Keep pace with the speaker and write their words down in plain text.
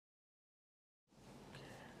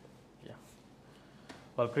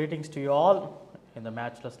Well, greetings to you all in the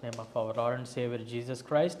matchless name of our Lord and Savior Jesus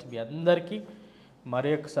Christ. మీ అందరికీ మరి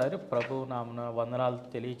ఒకసారి ప్రభు నామమున వందనాలు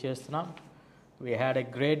తెలియజేస్తున్నాం. We had a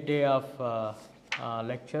great day of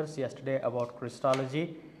lectures yesterday about Christology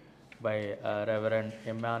by Reverend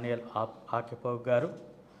Emmanuel Akipo గారు.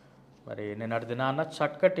 మరి నిన్నటి దినాన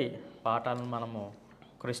చక్కటి పాఠాలను మనము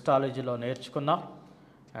క్రిస్టాలజీలో నేర్చుకున్నాం.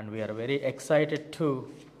 And we are very excited to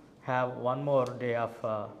have one more day of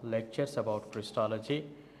lectures about Christology,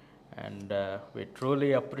 and we truly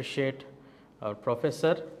appreciate our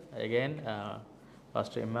professor again,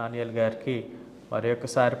 Pastor Emmanuel గారికి మరి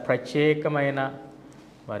ఒకసారి ప్రత్యేకమైన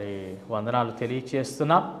మరి వందనాలు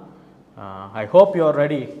తెలియజేస్తున్నాం. I hope you are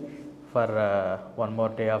ready for one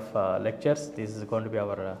more day of lectures. This is going to be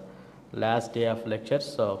our last day of lectures,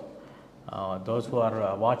 so those who are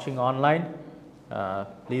watching online,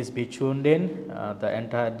 please be tuned in the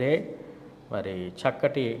entire day. మరి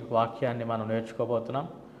చక్కటి వాక్యాన్ని మనం నేర్చుకోబోతున్నాం.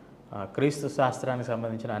 క్రీస్తు శాస్త్రానికి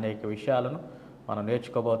సంబంధించిన అనేక విషయాలను మనం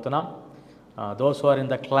నేర్చుకోబోతున్నాం. Those who are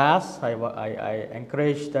in the class, I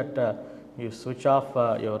encourage that you switch off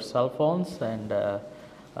your cell phones and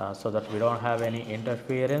so that we don't have any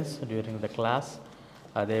interference during the class.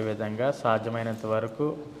 అదేవిధంగా సాధ్యమైనంత వరకు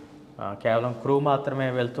కేవలం క్రూ మాత్రమే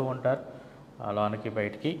వెళ్తూ ఉంటారు లోనికి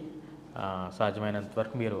బయటికి. సాధ్యమైనంత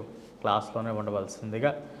వరకు మీరు క్లాస్లోనే ఉండవలసిందిగా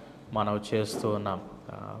మనం చేస్తూ ఉన్నాం.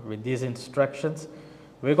 With these instructions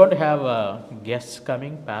we going to have guests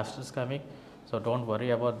coming, pastors coming, so don't worry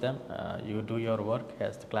about them. You do your work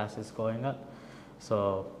as the class is going on. So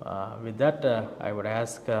with that I would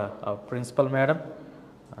ask hour principal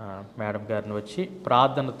madam గారిని వచ్చి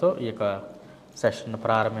ప్రార్థనతో ఈ యొక్క session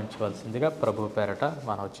ప్రారంభించవలసిందిగా ప్రభు పేరట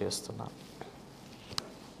మనం చేస్తున్నాం.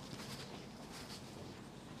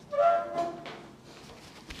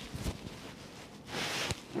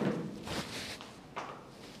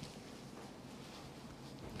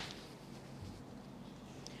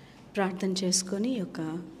 ప్రార్థన చేసుకొని ఈ యొక్క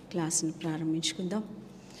క్లాసును ప్రారంభించుకుందాం.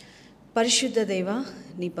 పరిశుద్ధ దేవ,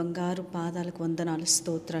 నీ బంగారు పాదాలకు వందనాలు,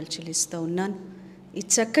 స్తోత్రాలు చెల్లిస్తూ ఉన్నాను. ఈ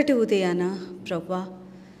చక్కటి ఉదయాన ప్రభువా,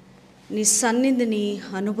 నీ సన్నిధిని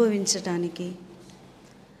అనుభవించటానికి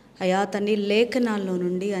అయా తండ్రి, లేఖనాల్లో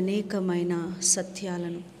నుండి అనేకమైన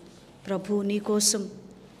సత్యాలను ప్రభు నీ కోసం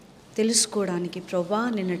తెలుసుకోవడానికి ప్రభువా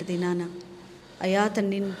నిన్నటి దినాన అయా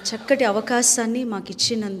తండ్రి చక్కటి అవకాశాన్ని మాకు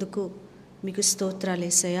ఇచ్చినందుకు మీకు స్తోత్రాలు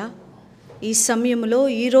యేసయ్యా. ఈ సమయంలో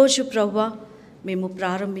ఈరోజు ప్రభువా మేము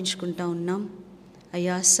ప్రారంభించుకుంటా ఉన్నాం.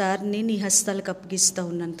 అయ్యా సార్ని నీ హస్తాలకు అప్పగిస్తూ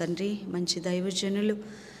ఉన్నాను తండ్రి. మంచి దైవజనులు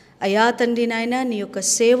అయ్యా తండ్రి నాయన, నీ యొక్క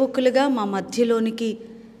సేవకులుగా మా మధ్యలోనికి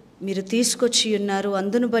మీరు తీసుకొచ్చి ఉన్నారు.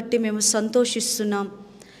 అందును బట్టి మేము సంతోషిస్తున్నాం,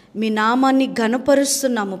 మీ నామాన్ని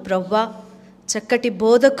ఘనపరుస్తున్నాము ప్రభువా. చక్కటి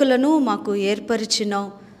బోధకులను మాకు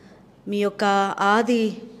ఏర్పరిచినావు. మీ యొక్క ఆది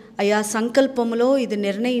అయా సంకల్పంలో ఇది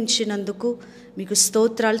నిర్ణయించినందుకు మీకు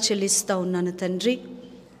స్తోత్రాలు చెల్లిస్తూ ఉన్నాను తండ్రి.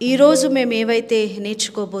 ఈరోజు మేము ఏవైతే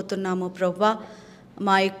నేర్చుకోబోతున్నామో ప్రభువా,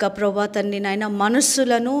 మా యొక్క ప్రభువా తండ్రి నాయన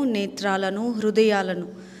మనస్సులను, నేత్రాలను, హృదయాలను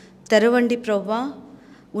తెరవండి ప్రభువా.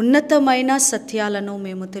 ఉన్నతమైన సత్యాలను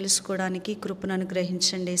మేము తెలుసుకోవడానికి కృపను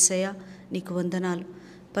అనుగ్రహించండి యేసయ్య. నీకు వందనాలు.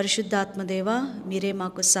 పరిశుద్ధాత్మదేవ, మీరే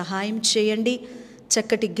మాకు సహాయం చేయండి.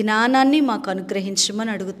 చక్కటి జ్ఞానాన్ని మాకు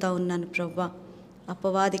అనుగ్రహించమని అడుగుతూ ఉన్నాను ప్రభువా.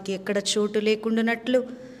 అపవాదికి ఎక్కడ చోటు లేకుండానట్లు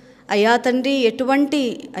అయ్యా తండ్రి, ఎటువంటి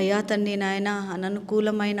అయ్యా తండ్రి నాయన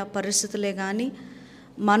అననుకూలమైన పరిస్థితులే కానీ,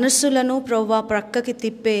 మనసులను ప్రభువా ప్రక్కకి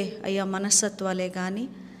తిప్పే అయ్యా మనస్తత్వాలే కానీ,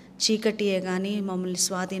 చీకటియే కానీ మమ్మల్ని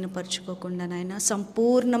స్వాధీనపరచుకోకుండా నాయన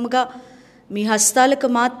సంపూర్ణంగా మీ హస్తాలకు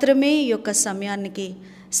మాత్రమే ఈ యొక్క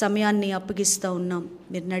సమయాన్ని అప్పగిస్తూ ఉన్నాం.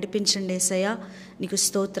 మీరు నడిపించండి యేసయ్య. నీకు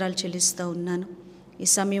స్తోత్రాలు చెల్లిస్తూ ఉన్నాను. ఈ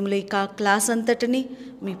సమయంలో ఈ క్లాస్ అంతటిని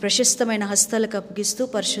మీ ప్రశస్తమైన హస్తాలకు అప్పగిస్తూ,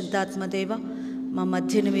 పరిశుద్ధాత్మదేవ మా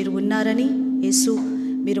మధ్యన మీరు ఉన్నారని, యేసు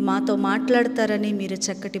మీరు మాతో మాట్లాడతారని, మీరు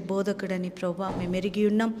చక్కటి బోధకుడని ప్రభువా మేము ఎరిగి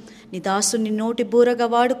ఉన్నాం. నీ దాసుని నోటి బూరగా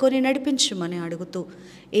వాడుకొని నడిపించమని అడుగుతూ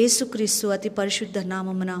యేసుక్రీస్తు అతి పరిశుద్ధ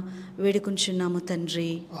నామమున వేడుకుంటున్నాము తండ్రి.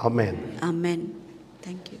 ఆమేన్. ఆమేన్.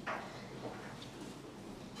 Thank you.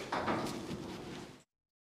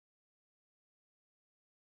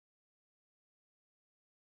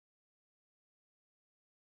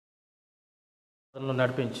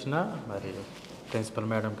 నడిపించిన మరి ప్రిన్సిపల్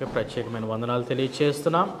మేడంకి ప్రత్యేకమైన వందనాలు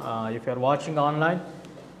తెలియజేస్తున్నాం. If you are watching online,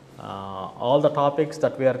 all the topics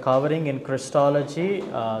that we are covering in Christology,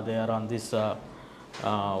 they are on this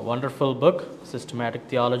wonderful book systematic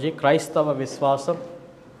theology. క్రైస్తవ విశ్వాసం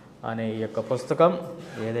అనే ఈ యొక్క పుస్తకం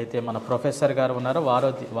ఏదైతే మన ప్రొఫెసర్ గారు ఉన్నారో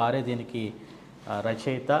వారే దీనికి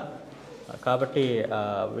రచయిత. కాబట్టి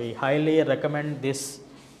we highly recommend this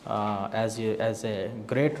as a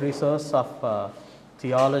great resource of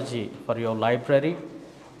theology for your library.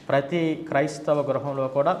 ప్రతి క్రైస్తవ గృహంలో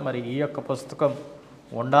కూడా మరి ఈ యొక్క పుస్తకం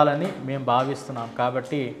ఉండాలని మేము భావిస్తున్నాం.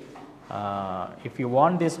 కాబట్టి if you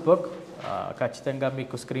want this book ఖచ్చితంగా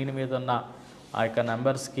మీకు స్క్రీన్ మీద ఉన్న ఆ యొక్క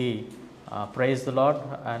నెంబర్స్కి ప్రైజ్ ది లార్డ్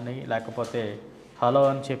అని లేకపోతే హలో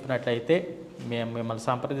అని చెప్పినట్లయితే మేము మిమ్మల్ని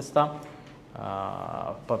సంప్రదిస్తాం.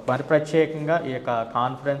 మరి ప్రత్యేకంగా ఈ యొక్క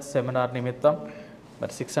కాన్ఫరెన్స్ సెమినార్ నిమిత్తం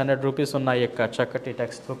మరి 600 రూపీస్ ఉన్న ఈ యొక్క చక్కటి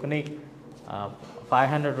టెక్స్ట్ బుక్ని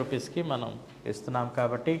 500 రూపీస్కి మనం ఇస్తున్నాం.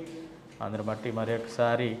 కాబట్టి అందరి బట్టి మరి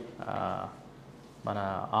ఒకసారి మన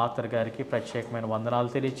ఆథర్ గారికి ప్రత్యేకమైన వందనాలు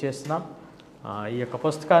తెలియజేస్తున్నాం. ఈ యొక్క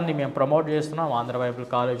పుస్తకాన్ని మేము ప్రమోట్ చేస్తున్నాం ఆంధ్ర బైబిల్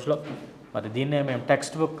కాలేజ్లో. మరి దీన్నే మేము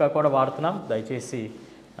టెక్స్ట్ బుక్గా కూడా వాడుతున్నాం. దయచేసి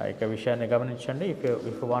ఆ యొక్క విషయాన్ని గమనించండి. If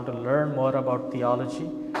you want to learn more about theology,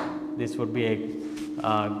 this would be a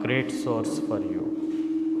great source for you.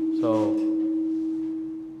 So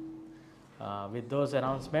with those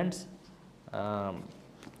announcements,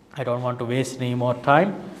 I don't want to waste any more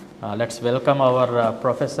time. Let's welcome our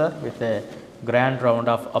professor with a grand round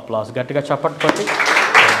of applause. Gattiga chappat kotti.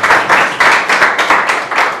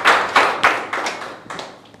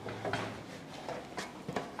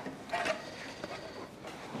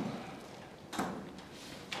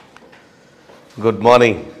 Good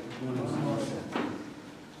morning.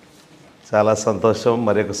 చాలా సంతోషం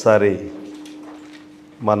మరొకసారి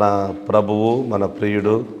మన ప్రభువు, మన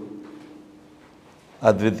ప్రియుడు,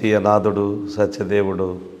 అద్వితీయ నాథుడు, సత్యదేవుడు,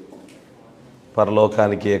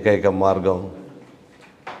 పరలోకానికి ఏకైక మార్గం,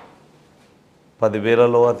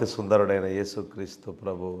 10,000లో అతి సుందరుడైన యేసుక్రీస్తు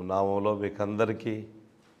ప్రభు నామంలో మీకందరికీ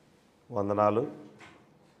వందనాలు.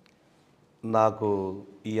 నాకు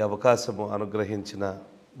ఈ అవకాశము అనుగ్రహించిన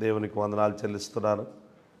దేవునికి వందనాలు చెల్లిస్తున్నాను.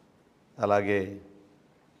 అలాగే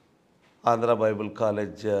Andhra Bible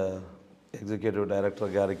college executive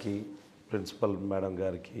director గారికి, ప్రిన్సిపల్ మేడం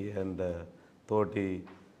గారికి అండ్ తోటి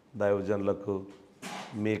దైవజనులకు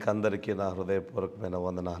మీకందరికీ నా హృదయపూర్వకమైన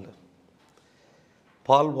వందనాలు.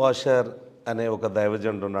 పాల్ వాషర్ అనే ఒక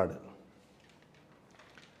దైవజనుడు ఉన్నాడు.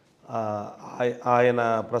 ఆయన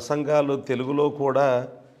ప్రసంగాలు తెలుగులో కూడా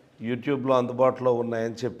యూట్యూబ్లో అందుబాటులో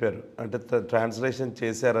ఉన్నాయని చెప్పారు. అంటే ట్రాన్స్లేషన్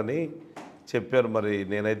చేశారని చెప్పారు. మరి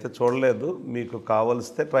నేనైతే చూడలేదు. మీకు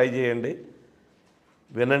కావలిస్తే ట్రై చేయండి,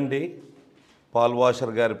 వినండి, పాల్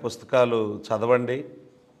వాషర్ గారి పుస్తకాలు చదవండి.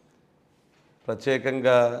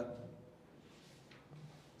 ప్రత్యేకంగా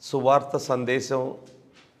సువార్త సందేశం,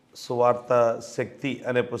 సువార్త శక్తి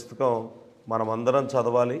అనే పుస్తకం మనమందరం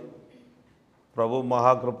చదవాలి. ప్రభు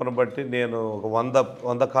మహాకృపను బట్టి నేను ఒక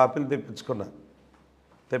 100 కాపీలు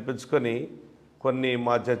తెప్పించుకొని కొన్ని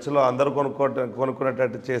మా చర్చిలో అందరూ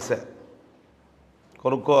కొనుక్కునేటట్టు చేశా.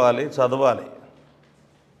 కొనుక్కోవాలి, చదవాలి.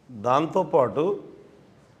 దాంతోపాటు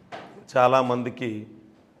చాలామందికి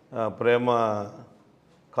ప్రేమ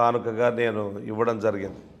కానుకగా నేను ఇవ్వడం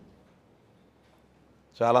జరిగింది.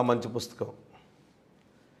 చాలా మంచి పుస్తకం.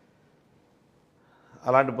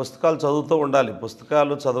 అలాంటి పుస్తకాలు చదువుతూ ఉండాలి.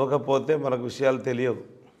 పుస్తకాలు చదవకపోతే మనకు విషయాలు తెలియవు.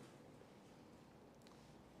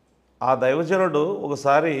 ఆ దైవజనుడు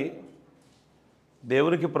ఒకసారి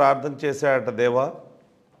దేవునికి ప్రార్థన చేశాడట, దేవా,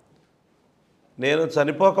 నేను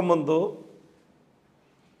చనిపోకముందు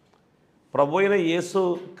ప్రభు అయిన యేసు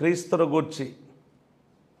క్రీస్తును గూర్చి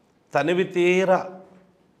తనివి తీరా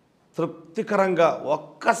తృప్తికరంగా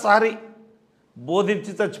ఒక్కసారి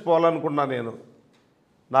బోధించి చచ్చిపోవాలనుకున్నా, నేను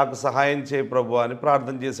నాకు సహాయం చేయి ప్రభు అని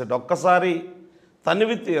ప్రార్థన చేశాడు. ఒక్కసారి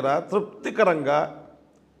తనివి తీరా తృప్తికరంగా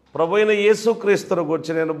ప్రభు అయిన యేసు క్రీస్తును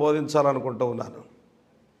గూర్చి నేను బోధించాలనుకుంటూ ఉన్నాను.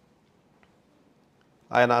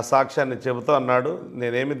 ఆయన ఆ సాక్ష్యాన్ని చెబుతూ అన్నాడు,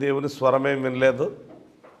 నేనేమి దేవుని స్వరమేమి వినలేదు,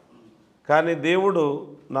 కానీ దేవుడు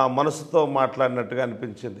నా మనసుతో మాట్లాడినట్టుగా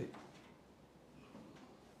అనిపించింది.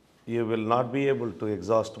 You will not be able to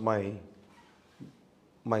exhaust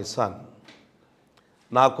my son.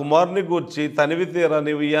 నా కుమారుని గూర్చి తనివి తీరా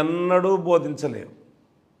నీవు ఎన్నడూ బోధించలేవు,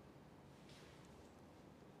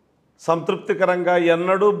 సంతృప్తికరంగా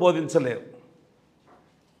ఎన్నడూ బోధించలేవు.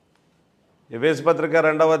 ఎఫెసీ పత్రిక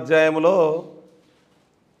 2వ అధ్యాయంలో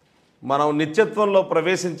మనం నిత్యత్వంలో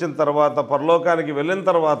ప్రవేశించిన తర్వాత, పరలోకానికి వెళ్ళిన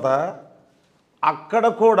తర్వాత, అక్కడ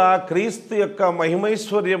కూడా క్రీస్తు యొక్క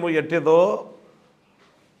మహిమైశ్వర్యము ఎట్టిదో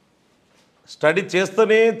స్టడీ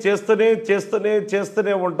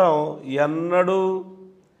చేస్తూనే ఉంటాం. ఎన్నడూ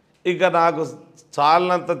ఇక నాకు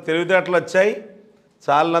చాలినంత తెలివితేటలు వచ్చాయి,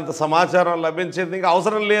 చాలినంత సమాచారం లభించింది, ఇంకా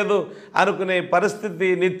అవసరం లేదు అనుకునే పరిస్థితి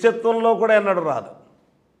నిత్యత్వంలో కూడా ఎన్నడూ రాదు.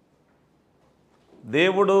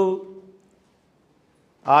 దేవుడు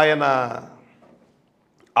ఆయన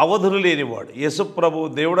అవధులు లేనివాడు. యేసు ప్రభు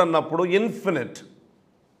దేవుడు అన్నప్పుడు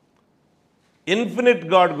ఇన్ఫినిట్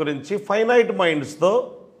గాడ్ గురించి ఫైనైట్ మైండ్స్తో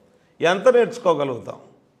ఎంత నేర్చుకోగలుగుతాం.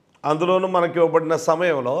 అందులోనూ మనకి ఇవ్వబడిన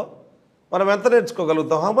సమయంలో మనం ఎంత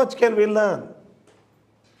నేర్చుకోగలుగుతాం? How much can we learn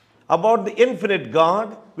about the infinite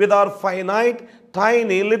God with our finite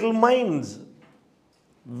tiny little minds?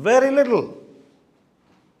 Very little.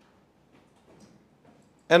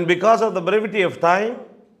 And because of the brevity of time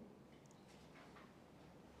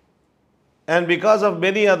and because of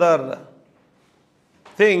many other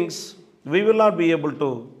things, we will not be able to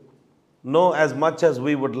know as much as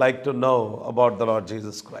we would like to know about the Lord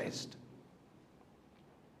Jesus Christ.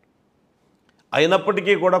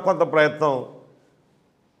 అయినప్పటికీ కూడా కొంత ప్రయత్నం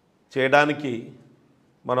చేయడానికి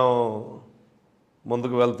మనం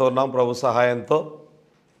ముందుకు వెళ్తున్నాం ప్రభు సహాయంతో.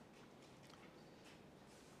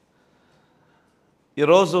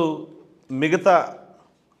 ఈరోజు మిగతా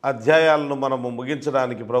అధ్యాయాలను మనము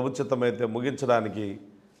ముగించడానికి, ప్రభుచిత్తమైతే ముగించడానికి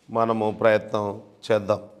మనము ప్రయత్నం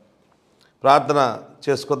చేద్దాం. ప్రార్థన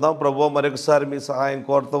చేసుకుందాం. ప్రభువా, మరొకసారి మీ సహాయం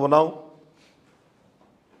కోరుతూ ఉన్నాం.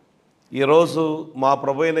 ఈరోజు మా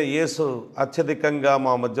ప్రభు అయిన యేసు అత్యధికంగా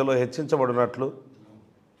మా మధ్యలో హెచ్చించబడినట్లు,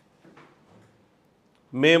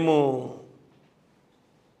 మేము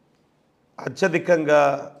అత్యధికంగా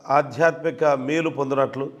ఆధ్యాత్మిక మేలు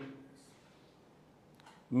పొందినట్లు,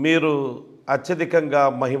 మీరు అత్యధికంగా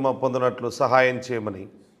మహిమ పొందినట్లు సహాయం చేయమని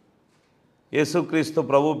యేసుక్రీస్తు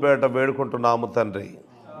ప్రభు పేరట వేడుకుంటున్నాము తండ్రి.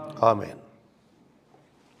 ఆమేన్.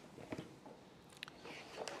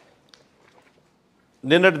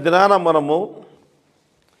 నిన్నటి దినాన మనము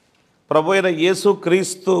ప్రభు అయిన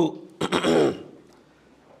యేసుక్రీస్తు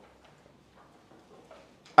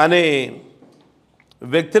అనే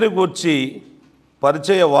వ్యక్తిని గూర్చి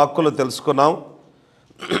పరిచయ వాక్కులు తెలుసుకున్నాం.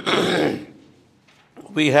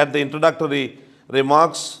 We had the introductory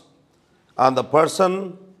remarks on the person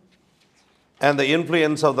and the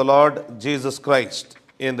influence of the Lord Jesus Christ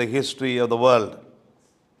in the history of the world.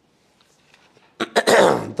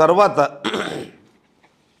 Tarvata,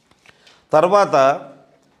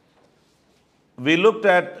 we looked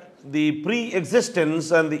at the pre-existence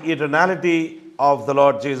and the eternality of the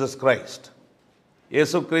Lord Jesus Christ.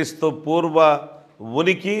 యేసు క్రీస్తు పూర్వ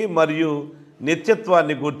ఉనికి మరియు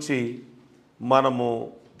నిత్యత్వాన్ని గూర్చి మనము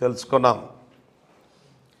తెలుసుకున్నాం.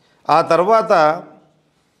 ఆ తర్వాత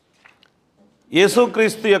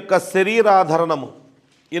యేసుక్రీస్తు యొక్క శరీరాధరణము,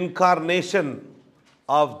 ఇన్కార్నేషన్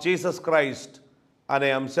ఆఫ్ జీసస్ క్రైస్ట్ అనే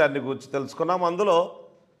అంశాన్ని గురించి తెలుసుకున్నాం. అందులో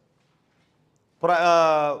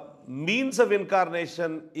means of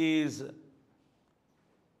incarnation is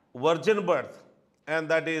virgin birth, and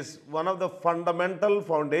that is one of the fundamental,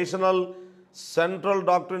 foundational, central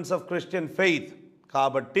doctrines of Christian faith.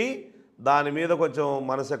 కాబట్టి దాని మీద కొంచెం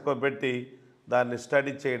మనసు ఎక్కువ పెట్టి దాన్ని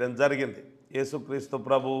స్టడీ చేయడం జరిగింది. యేసుక్రీస్తు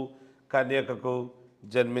ప్రభు కన్యకకు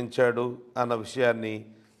జన్మించాడు అన్న విషయాన్ని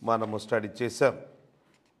మనము స్టడీ చేశాం.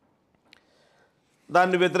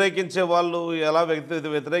 దాన్ని వ్యతిరేకించే వాళ్ళు ఎలా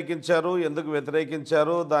వ్యతిరేకించారు, ఎందుకు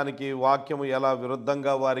వ్యతిరేకించారు, దానికి వాక్యము ఎలా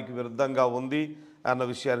విరుద్ధంగా వారికి విరుద్ధంగా ఉంది అన్న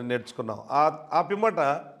విషయాన్ని నేర్చుకున్నాం. ఆ పిమ్మట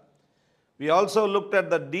we also looked at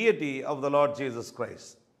the deity of the Lord Jesus Christ.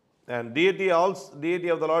 And deity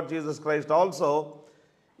of the Lord Jesus Christ also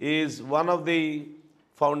is one of the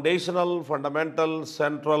foundational, fundamental,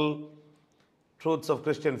 central truths of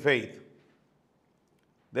Christian faith.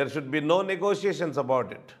 There should be no negotiations about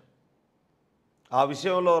it. ఆ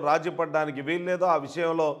విషయంలో రాజీ పడడానికి వీల్లేదు, ఆ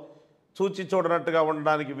విషయంలో చూచి చూడనట్టుగా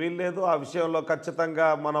ఉండడానికి వీల్లేదు, ఆ విషయంలో ఖచ్చితంగా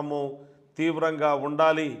మనము తీవ్రంగా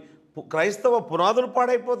ఉండాలి. క్రైస్తవ పునాదులు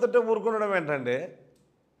పాడైపోతుంటే ఊరుకుండడం ఏంటంటే,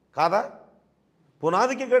 కాదా?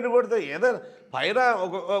 పునాదికి గడ్డి కొడితే ఏదైనా పైన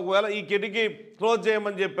ఒకవేళ ఈ కిటికీ క్లోజ్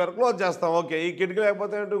చేయమని చెప్పారు, క్లోజ్ చేస్తాం, ఓకే. ఈ కిటికీ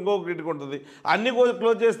లేకపోతే ఇంకొక కిటికీ ఉంటుంది, అన్నీ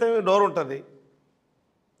క్లోజ్ చేస్తే డోర్ ఉంటుంది.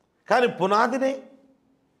 కానీ పునాదిని,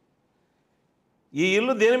 ఈ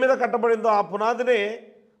ఇల్లు దేని మీద కట్టబడిందో ఆ పునాదిని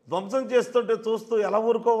ధ్వంసం చేస్తుంటే చూస్తూ ఎలా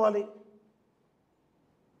ఊరుకోవాలి?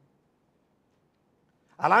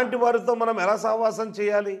 అలాంటి వారితో మనం ఎలా సహవాసం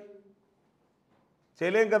చేయాలి?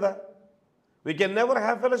 చేయలేం కదా. We can never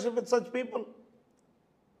have fellowship with such people.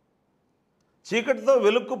 చీకటితో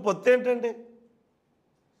వెలుగు పొత్తేంటండి?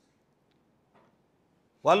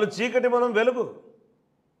 వాళ్ళు చీకటి, మనం వెలుగు.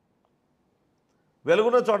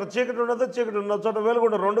 వెలుగున్న చోట చీకటి ఉండదు, చీకటి ఉన్న చోట వెలుగు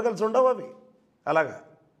ఉండదు, రెండు కలిసి ఉండవు అవి. అలాగా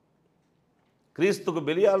క్రీస్తుకు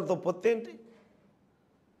బెలియాలతో పొత్తేంటి?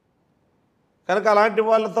 కనుక అలాంటి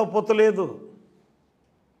వాళ్ళతో పొత్తు లేదు.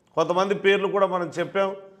 కొంతమంది పేర్లు కూడా మనం చెప్పాం.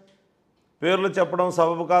 పేర్లు చెప్పడం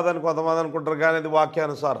సబబు కాదని కొంతమంది అనుకుంటారు, కానీ అది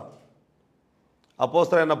వాక్యానుసారం.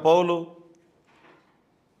 అపోస్తలుడైన పౌలు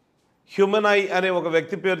హ్యూమనై అనే ఒక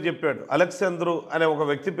వ్యక్తి పేరు చెప్పాడు, అలెగ్జాంద్రు అనే ఒక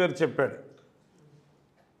వ్యక్తి పేరు చెప్పాడు.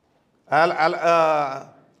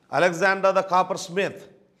 Alexander the coppersmith,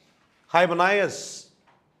 Hymenaeus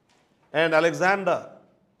and Alexander.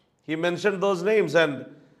 He mentioned those names, and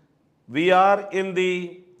we are in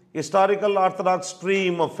the historical orthodox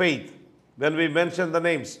stream of faith when we mention the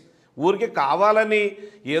names. ఊరికి కావాలని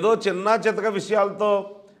ఏదో చిన్న చితక విషయాలతో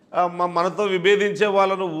మనతో విభేదించే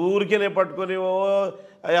వాళ్ళను ఊరికేనే పట్టుకొని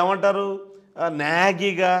ఏమంటారు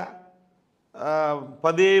నాగిగా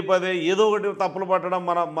పదే పదే ఏదో ఒకటి తప్పులు పట్టడం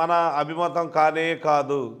మన అభిమతం కానే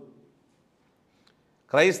కాదు.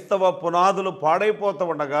 క్రైస్తవ పునాదులు పాడైపోతూ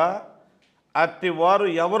ఉండగా అట్టి వారు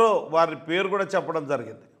ఎవరో వారి పేరు కూడా చెప్పడం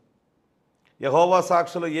జరిగింది. యెహోవా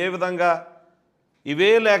సాక్షులు ఏ విధంగా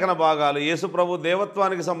ఇవే లేఖన భాగాలు యేసు ప్రభు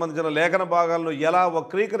దేవత్వానికి సంబంధించిన లేఖన భాగాలను ఎలా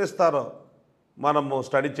వక్రీకరిస్తారో మనము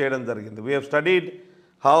స్టడీ చేయడం జరిగింది. We have studied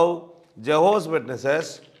how జెహోవాస్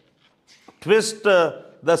witnesses twist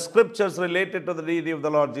the scriptures related to the deity of the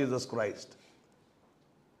Lord Jesus Christ.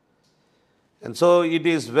 And so it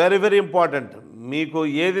is very, very important. మీకు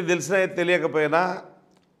ఏది తెలిసినా తెలియకపోయినా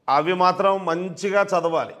అవి మాత్రం మంచిగా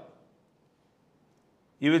చదవాలి.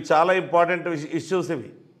 ఇవి చాలా ఇంపార్టెంట్ ఇష్యూస్.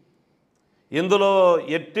 ఇవి ఇందులో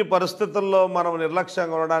ఎట్టి పరిస్థితుల్లో మనం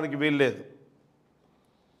నిర్లక్ష్యంగా ఉండడానికి వీల్లేదు.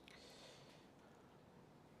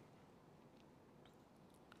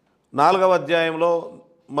 నాలుగవ అధ్యాయంలో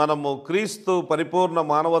మనము క్రీస్తు పరిపూర్ణ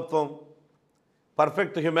మానవత్వం,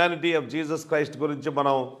 perfect humanity of Jesus Christ గురించి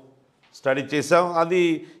మనం స్టడీ చేసాం. అది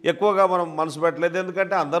ఎక్కువగా మనం మనసు పెట్టలేదు,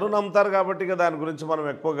 ఎందుకంటే అందరూ నమ్ముతారు కాబట్టి దాని గురించి మనం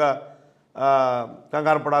ఎక్కువగా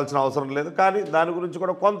కంగారు పడాల్సిన అవసరం లేదు. కానీ దాని గురించి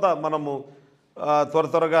కూడా కొంత మనము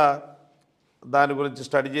త్వరగా దాని గురించి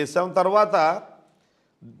స్టడీ చేసాం. తర్వాత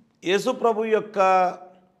యేసు ప్రభు యొక్క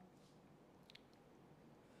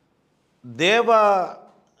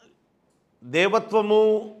దేవత్వము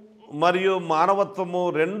మరియు మానవత్వము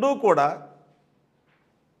రెండూ కూడా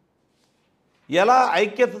ఎలా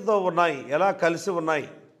ఐక్యతతో ఉన్నాయి, ఎలా కలిసి ఉన్నాయి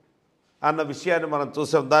అన్న విషయాన్ని మనం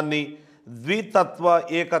చూసాం. దాన్ని ద్వితత్వ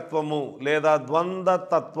ఏకత్వము లేదా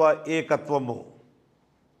ద్వంద్వతత్వ ఏకత్వము,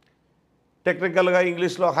 టెక్నికల్గా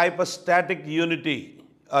ఇంగ్లీష్లో hypostatic unity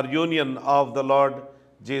are union of the lord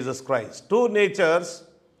Jesus Christ. Two nature's,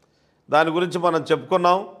 దాని గురించి మనం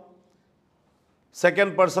చెప్పుకున్నాం. Second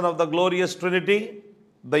person of the glorious Trinity,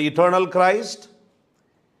 the eternal Christ,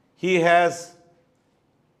 he has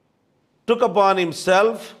took upon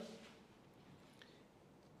himself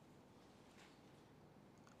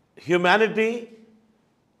humanity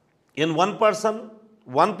in one person.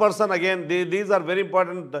 One person, again, these are very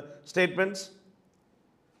important statements.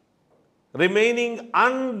 Remaining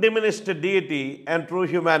undiminished deity and true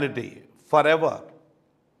humanity forever.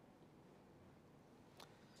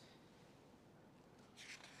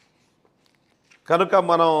 కనుక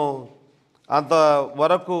మనం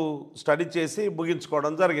అంతవరకు study చేసి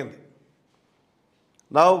ముగించుకోవడం జరిగింది.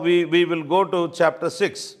 Now we will go to chapter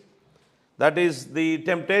 6, that is the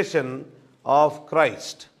temptation of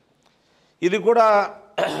Christ. ఇది కూడా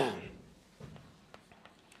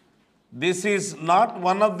this is not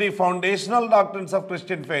one of the foundational doctrines of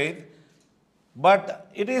Christian faith, but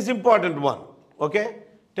it is important one. Okay,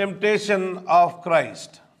 temptation of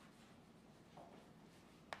Christ.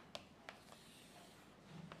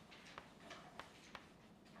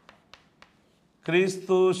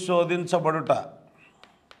 క్రీస్తు శోధించబడుట.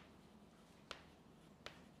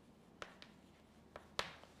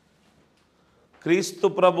 క్రీస్తు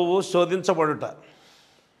ప్రభువు శోధించబడుట.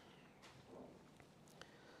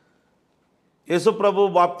 యేసు ప్రభు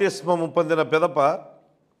బాప్తిస్మము పొందిన పిదప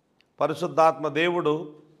పరిశుద్ధాత్మ దేవుడు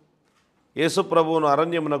యేసు ప్రభువును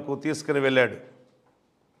అరణ్యమునకు తీసుకుని వెళ్ళాడు.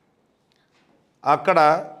 అక్కడ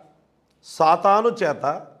సాతాను చేత,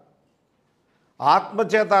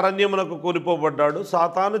 ఆత్మచేత అరణ్యమునకు కూలిపోబడ్డాడు.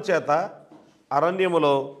 సాతాను చేత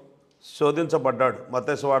అరణ్యములో శోధించబడ్డాడు.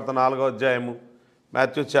 మత్తయి సువార్త 4వ అధ్యాయము,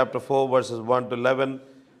 Matthew chapter 4 verses 1 to 11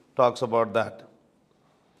 talks about that.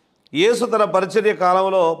 యేసు తన పరిచర్య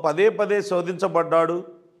కాలంలో పదే పదే శోధించబడ్డాడు.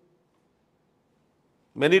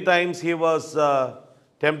 Many times he was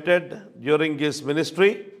tempted during his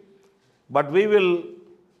ministry, but we will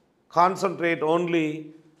concentrate only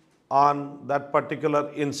on that particular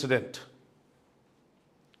incident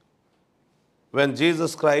when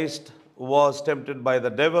Jesus Christ was tempted by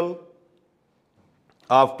the devil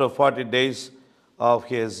after 40 days of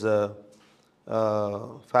his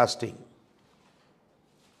fasting.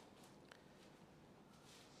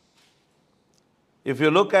 If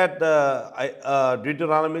you look at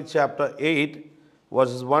Deuteronomy chapter 8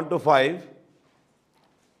 verses 1 to 5,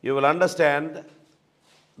 you will understand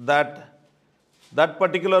that that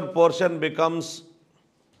particular portion becomes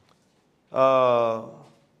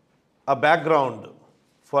a background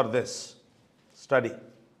for this study.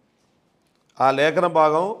 ఆ లేఖన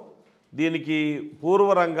భాగం దీనికి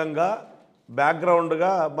పూర్వరంగంగా,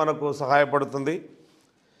 బ్యాక్గ్రౌండ్గా మనకు సహాయపడుతుంది.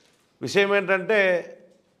 విషయం ఏంటంటే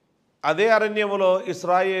అదే అరణ్యములో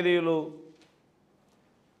ఇశ్రాయేలీయులు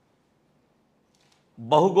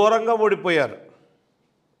బహుఘోరంగా ఓడిపోయారు.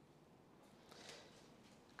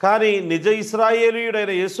 కానీ నిజ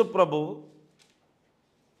ఇశ్రాయేలీయుడైన యేసు ప్రభు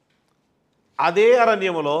అదే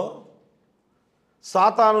అరణ్యములో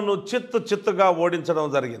సాతానును చిత్తుగా ఓడించడం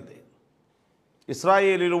జరిగింది.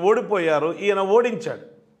 ఇశ్రాయేలీయులు ఓడిపోయారు, ఈయన ఓడించాడు.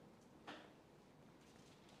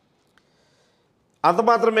 అంత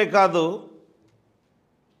మాత్రమే కాదు,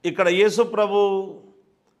 ఇక్కడ యేసు ప్రభు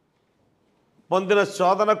పొందిన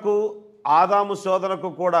శోధనకు ఆదాము శోధనకు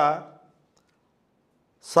కూడా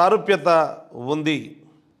సారూప్యత ఉంది.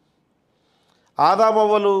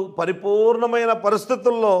 ఆదామవ్వలు పరిపూర్ణమైన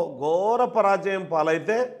పరిస్థితుల్లో ఘోర పరాజయం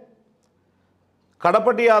పాలైతే,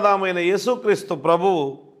 కడపటి ఆదామైన యేసుక్రీస్తు ప్రభువు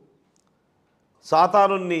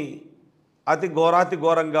సాతానుని అతి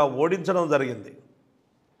ఘోరంగా ఓడించడం జరిగింది.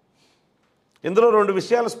 ఇందులో రెండు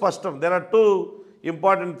విషయాలు స్పష్టం. There are two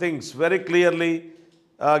important things very clearly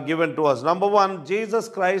given to us. Number one, Jesus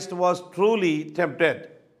Christ was truly tempted.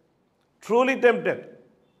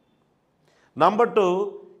 Number two,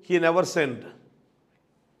 he never sinned.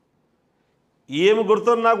 ఏమి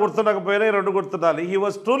గుర్తుండకపోయినా ఈ రెండు గుర్తుండాలి. He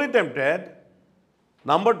was truly tempted.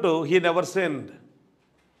 Number two, he never sinned.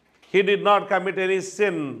 He did not commit any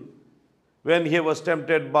sin when he was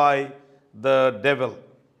tempted by the devil.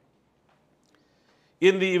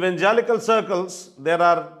 In the evangelical circles, there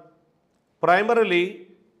are primarily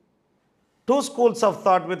two schools of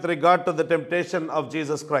thought with regard to the temptation of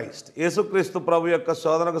Jesus Christ. యేసుక్రీస్తు ప్రభు యొక్క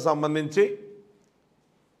శోధనకు సంబంధించి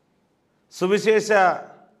సువిశేష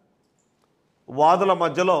వాదుల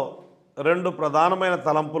మధ్యలో రెండు ప్రధానమైన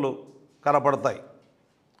తలంపులు కనపడతాయి.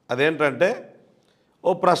 అదేంటంటే,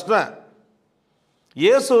 ఓ ప్రశ్న,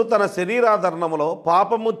 యేసు తన శరీరాధరణములో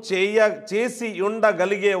పాపము చేసి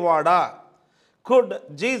ఉండగలిగేవాడా? Could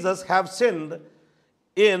Jesus have sinned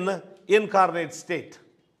in incarnate state?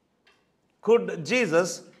 Could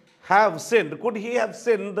Jesus have sinned? Could he have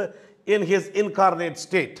sinned in his incarnate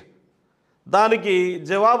state? దానికి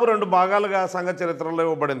జవాబు రెండు భాగాలుగా సంఘ చరిత్రలో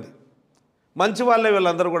ఇవ్వబడింది. మంచి వాళ్ళే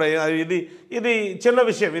వీళ్ళందరూ కూడా. ఇది చిన్న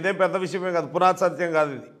విషయం, ఇదేం పెద్ద విషయమే కాదు, పునాది సత్యం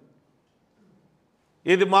కాదు,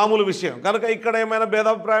 ఇది మామూలు విషయం. కనుక ఇక్కడ ఏమైనా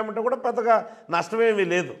భేదాభిప్రాయం ఉంటే కూడా పెద్దగా నష్టమేమీ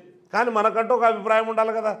లేదు. కానీ మనకంటూ ఒక అభిప్రాయం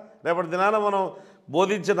ఉండాలి కదా. రేపటి దినాన మనం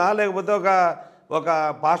బోధించినా, లేకపోతే ఒక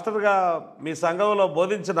పాస్టర్గా మీ సంఘంలో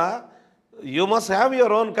బోధించినా, you must have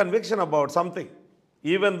your own conviction about something,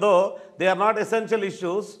 even though they are not essential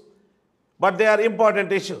issues, but they are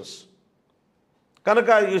important issues. కనుక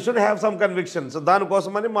you should have some convictions.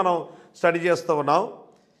 దానికోసమని మనం స్టడీ చేస్తూ ఉన్నాం.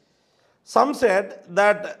 Some said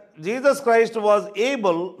that Jesus Christ was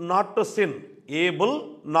able not to sin. Able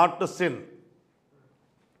not to sin.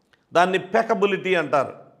 దాన్ని peccability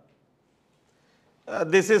అంటారు.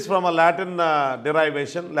 This is from a Latin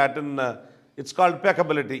derivation. It's called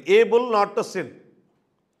peccability. Able not to sin.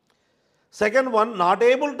 Second one, not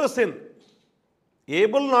able to sin.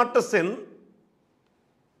 Able not to sin.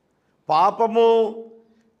 పాపము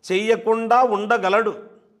చెయ్యకుండా ఉండగలడు.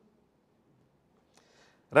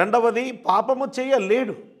 రెండవది, పాపము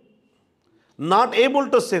చేయలేడు. Not able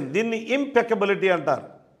to sin. దీన్ని ఇంపెక్కబిలిటీ అంటారు.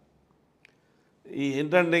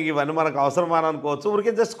 ఏంటంటే ఇవన్నీ మనకు అవసరమని అనుకోవచ్చు.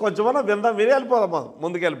 ఊరికే జస్ట్ కొంచెమన్నా విందాం, వెళ్ళిపోదాం,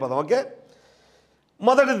 ముందుకు వెళ్ళిపోదాం. ఓకే,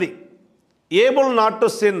 మొదటిది ఏబుల్ నాట్ టు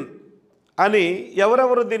సిన్ అని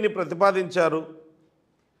ఎవరెవరు దీన్ని ప్రతిపాదించారు?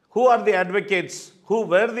 Who are the advocates? Who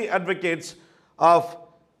were the advocates of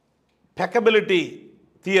పెక్కబిలిటీ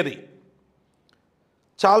theory?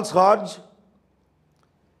 Charles Hodge,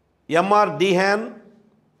 M.R. Dehan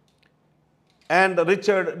and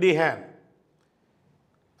Richard డిహాన్.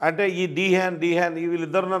 అంటే ఈ డిహాన్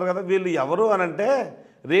వీళ్ళిద్దరు ఉన్నారు కదా, వీళ్ళు ఎవరు అని అంటే,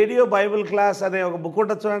 రేడియో బైబిల్ క్లాస్ అనే ఒక బుక్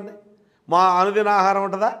ఉంటుంది చూడండి, మా అనుదిన ఆహారం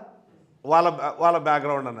ఉంటుందా, వాళ్ళ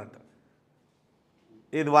బ్యాక్గ్రౌండ్ అన్నట్టు.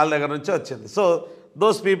 ఇది వాళ్ళ దగ్గర నుంచి వచ్చింది. So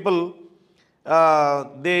those people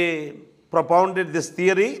they ప్రొపౌండెడ్ this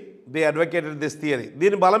theory, they advocated this theory.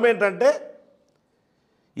 దీని బలం ఏంటంటే,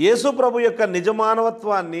 యేసు ప్రభు యొక్క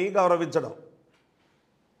నిజమానవత్వాన్ని గౌరవించడం.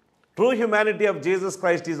 True humanity of Jesus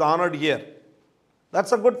Christ is honoured here.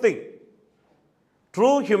 That's a good thing.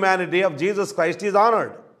 True humanity of Jesus Christ is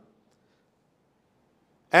honoured.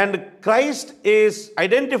 And Christ is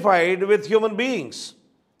identified with human beings.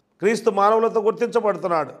 క్రీస్తు మానవులతో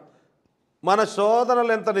గుర్తించబడుతున్నాడు. మన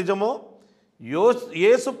శోధనలు ఎంత నిజమో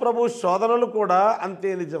యేసు ప్రభు శోధనలు కూడా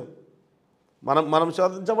అంతే నిజం. మనం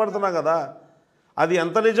శోధించబడుతున్నాం కదా, అది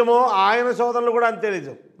ఎంత నిజమో ఆయన శోధనలు కూడా అంతే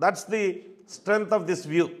నిజం. That's the strength of this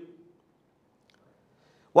view.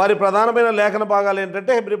 వారి ప్రధానమైన లేఖన భాగాలు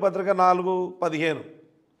ఏంటంటే, హెబ్రీ పత్రిక 4:15,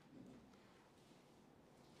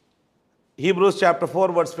 Hebrews chapter 4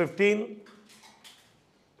 verse 15,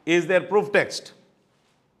 is there proof text.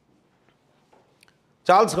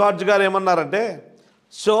 Charles Hodge గారు ఏమన్నారంటే,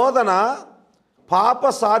 శోధన పాప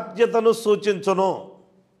సాధ్యతను సూచించును.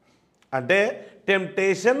 అంటే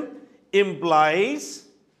temptation implies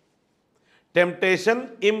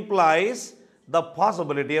the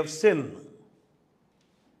possibility of sin.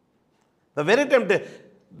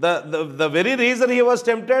 The very reason he was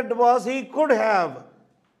tempted was he could have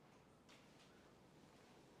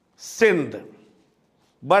sinned,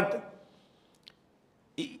 but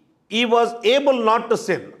he was able not to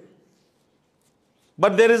sin.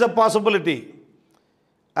 But there is a possibility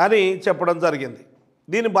అని చెప్పడం జరిగింది.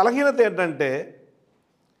 దీని బలహీనత ఏంటంటే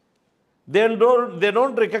they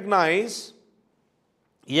don't recognize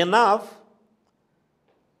enough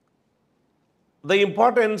the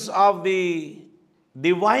importance of the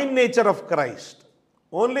divine nature of Christ.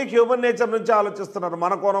 Only human nature నుంచి ఆలోచిస్తున్నారు.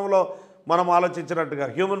 మన కోణంలో మనం ఆలోచించినట్టుగా,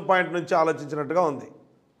 హ్యూమన్ పాయింట్ నుంచి ఆలోచించినట్టుగా ఉంది.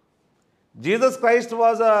 Jesus Christ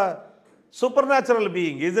was a super natural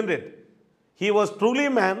being, isn't it? He was truly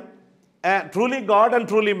man, truly God and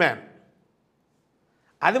truly man.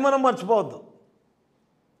 అది మనం మర్చిపోవద్దు.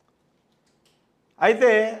 అయితే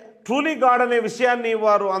ట్రూలీ గాడ్ అనే విషయాన్ని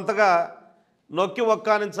వారు అంతగా నొక్కి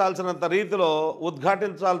ఒక్కానించాల్సినంత రీతిలో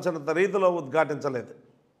ఉద్ఘాటించలేదు.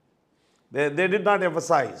 They did not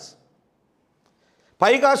emphasize.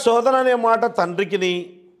 పైగా శోధన అనే మాట తండ్రికి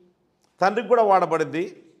కూడా వాడబడింది,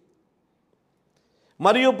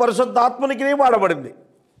 మరియు పరిశుద్ధాత్మనికి వాడబడింది.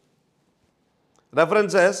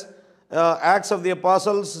 References Acts of the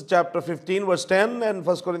Apostles chapter 15 verse 10 and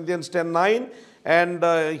 1 Corinthians 10:9 and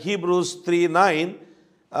Hebrews 3:9.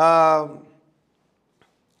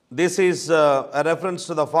 This is a reference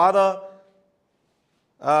to the Father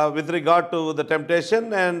with regard to the temptation,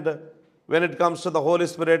 and when it comes to the Holy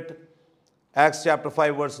Spirit, Acts chapter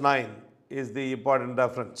 5 verse 9 is the important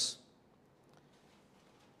reference.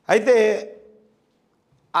 అయితే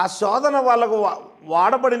ఆ శోధన వాళ్ళకు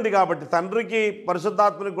వాడబడింది కాబట్టి, తండ్రికి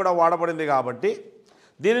పరిశుద్ధాత్మనికి కూడా వాడబడింది కాబట్టి,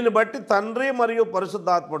 దీనిని బట్టి తండ్రి మరియు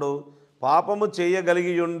పరిశుద్ధాత్ముడు పాపము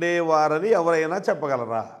చేయగలిగి ఉండేవారని ఎవరైనా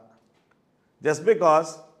చెప్పగలరా? Just because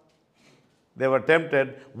they were tempted,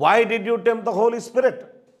 why did you tempt the Holi spirit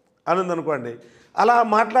అని ఉందనుకోండి. అలా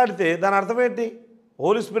మాట్లాడితే దాని అర్థం ఏంటి?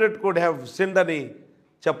 Holi spirit could have sinned అని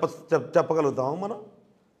చెప్పగలుగుతామా మనం?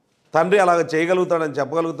 తండ్రి అలాగ చేయగలుగుతాడని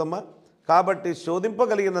చెప్పగలుగుతామా? కాబట్టి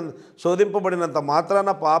శోధింపబడినంత మాత్రాన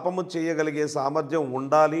పాపము చేయగలిగే సామర్థ్యం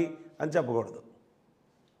ఉండాలి అని చెప్పకూడదు.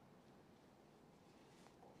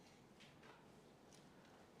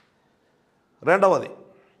 రెండవది,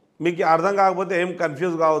 మీకు అర్థం కాకపోతే ఏం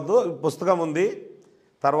కన్ఫ్యూజ్ కావద్దు. పుస్తకం ఉంది,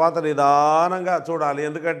 తర్వాత నిదానంగా చూడాలి.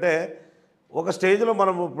 ఎందుకంటే ఒక స్టేజ్లో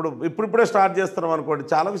మనం ఇప్పుడిప్పుడే స్టార్ట్ చేస్తున్నాం అనుకోండి,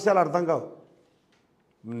 చాలా విషయాలు అర్థం కావు.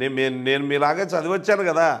 నేను మీలాగే చదివచ్చాను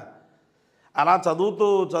కదా, అలా చదువుతూ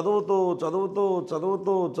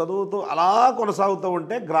అలా కొనసాగుతూ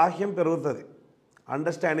ఉంటే గ్రాహ్యం పెరుగుతుంది,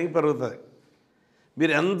 అండర్స్టాండింగ్ పెరుగుతుంది.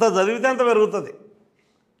 మీరు ఎంత చదివితే అంత పెరుగుతుంది.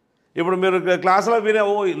 ఇప్పుడు మీరు క్లాసులో వినే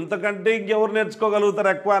ఇంతకంటే ఇంకెవరు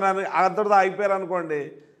నేర్చుకోగలుగుతారు ఎక్కువ అని అంతటితో అయిపోయారు అనుకోండి,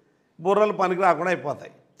 బుర్రలు పనికి రాకుండా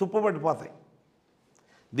అయిపోతాయి, తుప్పబట్టిపోతాయి.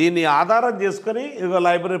 దీన్ని ఆధారం చేసుకొని ఇదిగో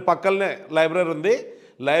లైబ్రరీ పక్కనే లైబ్రరీ ఉంది,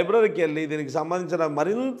 లైబ్రరీకి వెళ్ళి దీనికి సంబంధించిన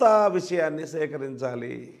మరింత విషయాన్ని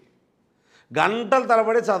సేకరించాలి. గంటల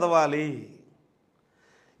తరబడి చదవాలి.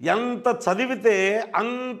 ఎంత చదివితే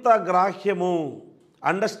అంత గ్రాహ్యము,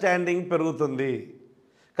 అండర్స్టాండింగ్ పెరుగుతుంది.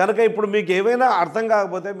 కనుక ఇప్పుడు మీకు ఏమైనా అర్థం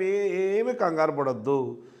కాకపోతే ఏమీ కంగారు పడొద్దు.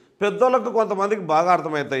 పెద్దోళ్ళకు కొంతమందికి బాగా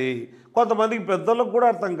అర్థమవుతాయి, కొంతమందికి పెద్దోళ్ళకు కూడా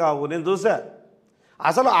అర్థం కావు. నేను చూసా,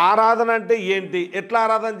 అసలు ఆరాధన అంటే ఏంటి, ఎట్లా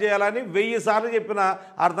ఆరాధన చేయాలని 1000 సార్లు చెప్పిన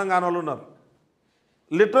అర్థం కాని వాళ్ళు ఉన్నారు.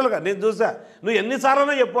 లిటరల్గా నేను చూసా. నువ్వు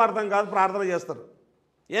ఎన్నిసార్లు చెప్పు అర్థం కాదు, ప్రార్థన చేస్తారు.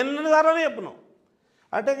 ఎన్నిసార్లు చెప్పను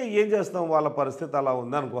అంటే ఏం చేస్తాం, వాళ్ళ పరిస్థితి అలా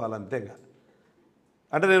ఉంది అనుకోవాలి అంతేగా.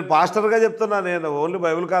 అంటే నేను పాస్టర్గా చెప్తున్నా, నేను ఓన్లీ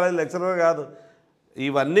బైబిల్ కాలేజ్ లెక్చరర్ కాదు.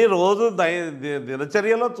 ఇవన్నీ రోజు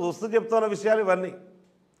దినచర్యలో చూస్తూ చెప్తున్న విషయాలు ఇవన్నీ.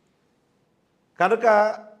 కనుక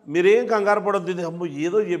మీరేం కంగారు పడొద్దు. ఇది అమ్మ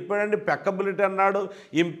ఏదో చెప్పాడండి, పెక్కబిలిటీ అన్నాడు,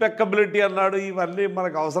 ఇంపెక్కబిలిటీ అన్నాడు, ఇవన్నీ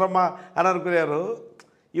మనకు అవసరమా అని అనుకున్నారు.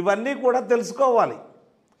 ఇవన్నీ కూడా తెలుసుకోవాలి.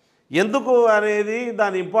 ఎందుకు అనేది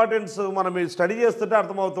దాని ఇంపార్టెన్స్ మనం స్టడీ చేస్తుంటే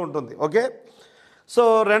అర్థమవుతూ ఉంటుంది. ఓకే, సో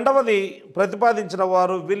రెండవది ప్రతిపాదించిన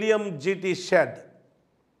వారు William GT shed,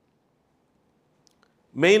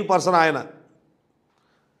 main person ఆయన.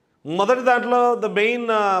 మొదటి దాంట్లో the main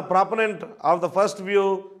ప్రాపనెంట్ of the first view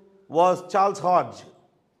was Charles Hodge,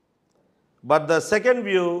 but the second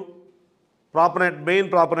view main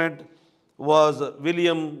ప్రాపనెంట్ was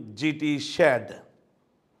William GT shed.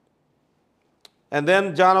 And then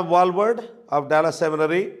John of Walworth of Dallas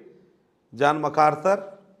Seminary, John MacArthur,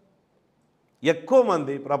 ఎక్కువ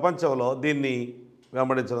మంది ప్రపంచంలో దీన్ని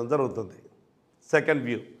వెంబడించడం జరుగుతుంది. Second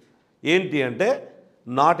view ఏంటి అంటే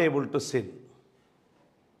not able to sin,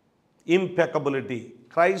 ఇంపెకబిలిటీ.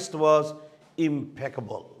 Christ was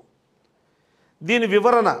impeccable. దీని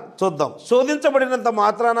వివరణ చూద్దాం. శోధించబడినంత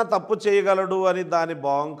మాత్రాన తప్పు చేయగలడు అని దాని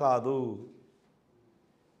భావం కాదు.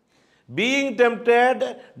 Being tempted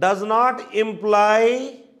does not imply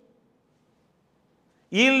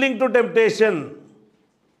yielding to temptation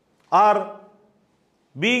or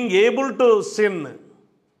being able to sin.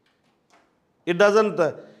 It doesn't.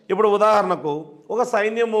 ఇప్పుడు ఉదాహరణకు ఒక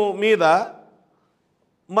సైన్యము మీద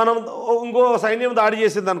మనం ఇంకో సైన్యం దాడి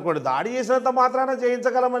చేసింది అనుకోండి, దాడి చేసినంత మాత్రాన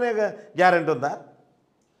జయించగలమనే గ్యారెంటీ ఉందా?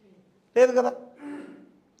 లేదు కదా.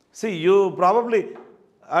 యూ ప్రాబబ్లీ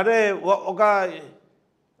అంటే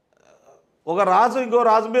ఒక రాజు ఇంకో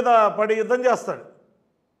రాజు మీద పడి యుద్ధం చేస్తాడు.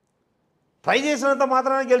 ట్రై చేసినంత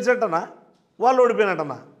మాత్రాన గెలిచేటనా, వాళ్ళు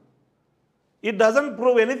ఓడిపోయినట్టనా? It doesn't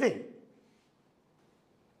prove anything.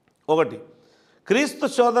 ఒకటి, క్రీస్తు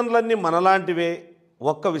శోధనలన్నీ మనలాంటివే,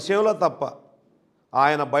 ఒక్క విషయంలో తప్ప.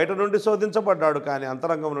 ఆయన బయట నుండి శోధించబడ్డాడు కానీ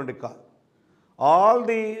అంతరంగం నుండి కాదు. All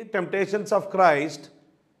the temptations of Christ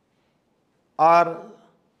are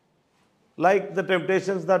like the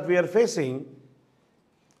temptations that we are facing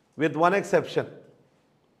with one exception.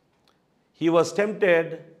 He was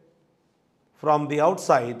tempted from the out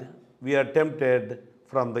side, we are tempted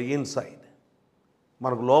from the inside.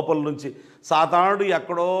 మనకు లోపల నుంచి సాతానుడు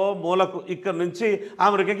ఎక్కడో మూలకు, ఇక్కడ నుంచి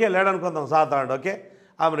అమెరికాకి వెళ్ళాడు అనుకుందాం. సాతానుడు ఓకే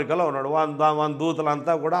అమెరికాలో ఉన్నాడు, మన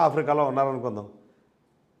దూతలంతా కూడా ఆఫ్రికాలో ఉన్నారనుకుందాం.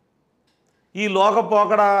 ఈ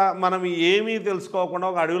లోకపోకడ మనం ఏమీ తెలుసుకోకుండా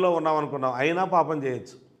ఒక అడవిలో ఉన్నాం అనుకున్నాం, అయినా పాపం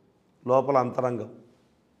చేయొచ్చు. లోపల అంతరంగం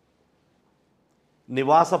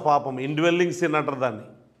నివాస పాపం, ఇండ్వెల్లింగ్ సిన్ అంటారు దాన్ని.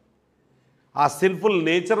 ఆ సిన్ఫుల్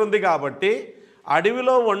నేచర్ ఉంది కాబట్టి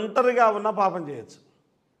అడవిలో ఒంటరిగా ఉన్న పాపం చేయొచ్చు.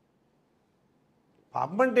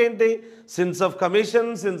 పాపం అంటే ఏంటి? Since of commission,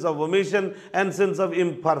 since of omission and since of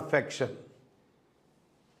imperfection.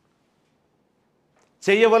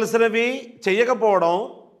 చెయ్యవలసినవి చెయ్యకపోవడం.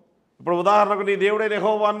 ఇప్పుడు ఉదాహరణకు నీ దేవుడైన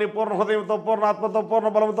యెహోవాని పూర్ణ హృదయంతో, పూర్ణ ఆత్మతో, పూర్ణ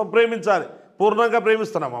బలంతో ప్రేమించాలి. పూర్ణంగా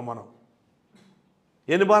ప్రేమిస్తున్నామా మనం?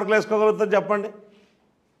 ఎన్ని మార్కులు వేసుకోగలుగుతాం చెప్పండి?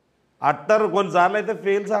 అట్టర్ కొన్నిసార్లు అయితే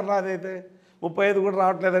ఫెయిల్ సార్లు, అదైతే 35 కూడా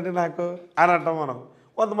రావట్లేదండి నాకు అని అంటాం మనం.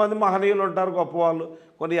 కొంతమంది మహనీయులు ఉంటారు గొప్పవాళ్ళు,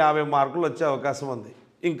 కొన్ని 50 మార్కులు వచ్చే అవకాశం ఉంది.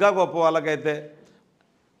 ఇంకా గొప్ప వాళ్ళకైతే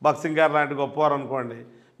బక్సింగ్ గారు లాంటి గొప్పవారు అనుకోండి,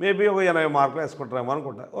 మేబీ ఒక 80 మార్కులు వేసుకుంటారేమో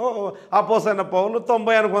అనుకుంటా. అపోసైన పౌలు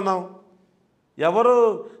 90 అనుకుందాం. ఎవరు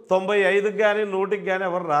 95కి కానీ 100కి కానీ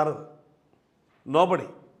ఎవరు రారు. నోబడి,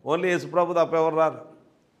 ఓన్లీ యేసుప్రభు తప్ప ఎవరు రారు.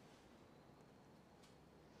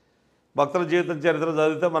 భక్తుల జీవితం చరిత్ర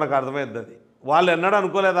చదివితే మనకు అర్థమైంది అది. వాళ్ళు ఎన్నడూ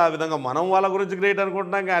అనుకోలేదు ఆ విధంగా. మనం వాళ్ళ గురించి గ్రేట్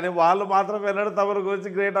అనుకుంటున్నాం కానీ వాళ్ళు మాత్రం ఎన్నడూ తమ గురించి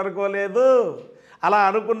గ్రేట్ అనుకోలేదు. అలా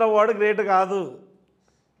అనుకున్నవాడు గ్రేట్ కాదు.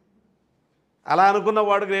 అలా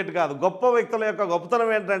అనుకున్నవాడు గ్రేట్ కాదు. గొప్ప వ్యక్తుల యొక్క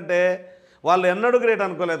గొప్పతనం ఏంటంటే వాళ్ళు ఎన్నడూ గ్రేట్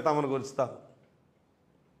అనుకోలేదు తమను గురించి తాము.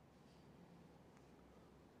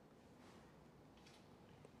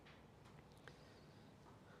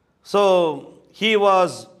 So he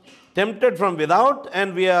was tempted from without and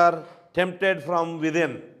we are tempted from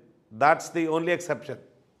within. That's the only exception.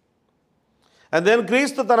 And then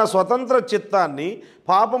క్రీస్తు తన స్వతంత్ర చిత్తాన్ని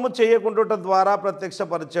పాపము చేయకుండుట ద్వారా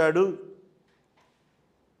ప్రత్యక్షపరిచాడు.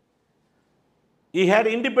 He had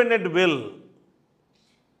independent will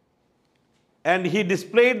and he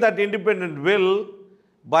displayed that independent will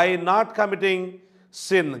by not committing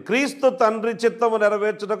sin. క్రీస్తు తండ్రి చిత్తము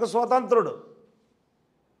నెరవేర్చుటకు స్వతంత్రుడు.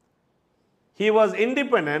 He was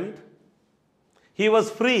independent, he was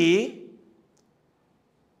free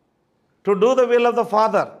to do the will of the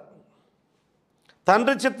Father.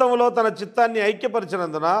 తండ్రి చిత్తములో తన చిత్తాన్ని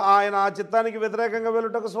ఐక్యపరిచినందున ఆయన ఆ చిత్తానికి వ్యతిరేకంగా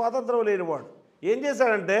వెళ్ళుటకు స్వాతంత్రం లేనివాడు. ఏం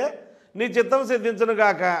చేశాడంటే నీ చిత్తం సిద్ధించును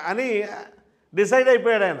గాక అని డిసైడ్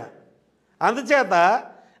అయిపోయాడు ఆయన. అందుచేత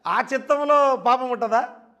ఆ చిత్తంలో పాపం ఉంటుందా?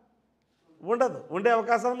 ఉండదు, ఉండే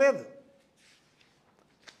అవకాశం లేదు.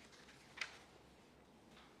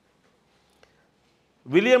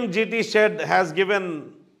 William G.T. Shedd has given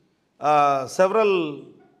several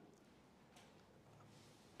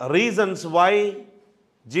reasons why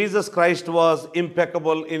Jesus Christ was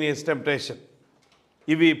impeccable in his temptation.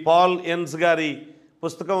 ఇవి పాల్ ఎన్స్ గారి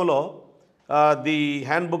పుస్తకంలో the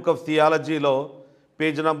handbook of థియాలజీలో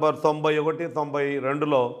page number 91,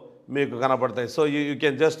 92లో మీకు కనపడతాయి. So you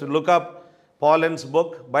can just look up Paul ఎన్స్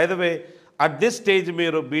book. By the way, at this stage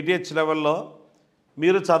మీరు BTH లెవెల్లో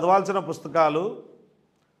మీరు చదవాల్సిన పుస్తకాలు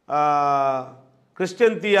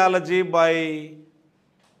Christian theology by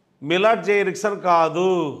my lord J Ericsson కాదు.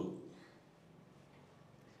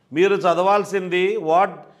 మీరు చదవాల్సింది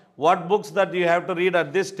what books that you have to read at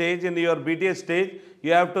this stage, in your BTS stage,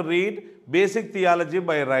 you have to read Basic Theology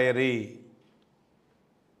by Ryrie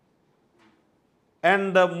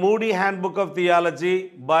and Moody Handbook of Theology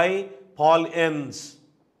by Paul Enns.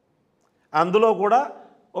 అందులో కూడా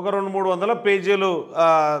ఒక 200-300 పేజీలు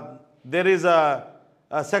there is a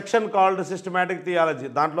section called systematic theology.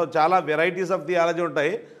 దాంట్లో చాలా varieties of theology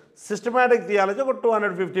ఉంటాయి. Systematic theology ఒక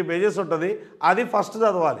 250 pages ఉంటుంది. అది ఫస్ట్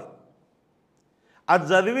చదవాలి. అది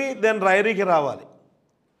చదివి దెన్ రైరీకి రావాలి.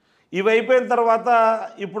 ఇవి అయిపోయిన తర్వాత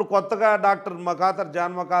ఇప్పుడు కొత్తగా doctor మకాతర్,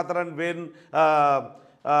 John మకాతర్ and vane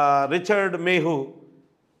Richard మేహు,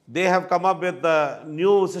 they have come up with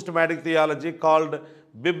new systematic theology called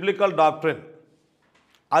biblical doctrine.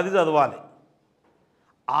 అది చదవాలి.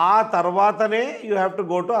 ఆ తర్వాతనే you have to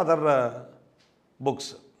go to other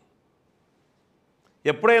books.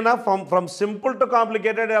 ఎప్పుడైనా ఫ్రమ్ సింపుల్ టు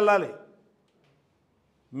కాంప్లికేటెడ్ వెళ్ళాలి.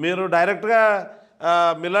 మీరు డైరెక్ట్గా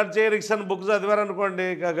మిల్లర్ జే ఎరిక్సన్ బుక్ చదివారనుకోండి,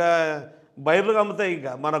 బైర్లు కమ్ముతాయి,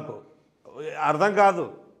 ఇంకా మనకు అర్థం కాదు,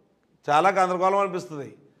 చాలా గందరగోళం అనిపిస్తుంది.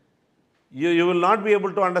 You will not be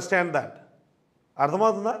able to understand that.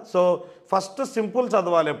 అర్థమవుతుందా? సో ఫస్ట్ సింపుల్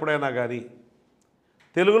చదవాలి ఎప్పుడైనా కానీ.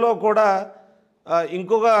 తెలుగులో కూడా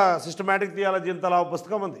ఇంకొక సిస్టమాటిక్ థియాలజీ ఇంతలా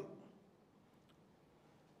పుస్తకం ఉంది.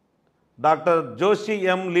 డాక్టర్ జోషి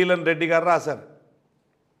ఎం లీలన్ రెడ్డి గారు రాశారు.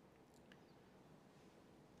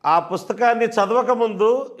 ఆ పుస్తకాన్ని చదవకముందు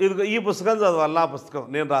ఇది ఈ పుస్తకం చదవాలి. నా పుస్తకం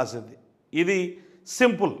నేను రాసింది ఇది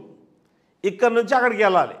సింపుల్. ఇక్కడి నుంచి అక్కడికి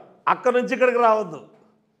వెళ్ళాలి, అక్కడి నుంచి ఇక్కడికి రావద్దు.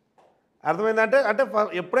 అర్థమైందంటే అంటే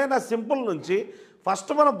ఎప్పుడైనా సింపుల్ నుంచి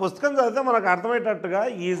ఫస్ట్ మనం పుస్తకం చదివితే మనకు అర్థమయ్యేటట్టుగా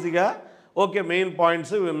ఈజీగా, ఓకే మెయిన్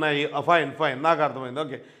పాయింట్స్ ఉన్నాయి, ఫైన్ నాకు అర్థమైంది,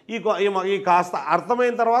 ఓకే ఈ కాస్త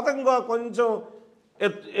అర్థమైన తర్వాత ఇంకో కొంచెం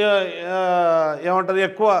ఏమంటారు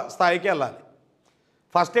ఎక్కువ స్థాయికి వెళ్ళాలి.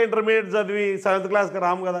 ఫస్ట్ ఇంటర్మీడియట్ చదివి 7th క్లాస్కి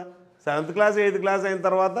రాము కదా. 7th క్లాస్ 8th క్లాస్ అయిన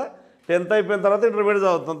తర్వాత 10th అయిపోయిన తర్వాత ఇంటర్మీడియట్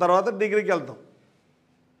చదువుతాం, తర్వాత డిగ్రీకి వెళ్తాం.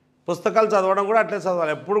 పుస్తకాలు చదవడం కూడా అట్లే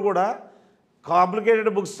చదవాలి. ఎప్పుడు కూడా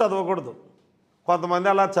కాంప్లికేటెడ్ బుక్స్ చదవకూడదు. కొంతమంది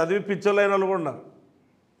అలా చదివి పిచ్చోళ్ళైన వాళ్ళు కూడా ఉన్నారు.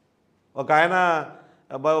 ఒక ఆయన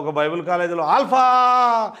ఒక బైబిల్ కాలేజీలో ఆల్ఫా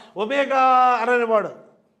ఒమేగా అనేవాడు.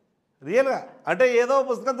 రియల్గా అంటే ఏదో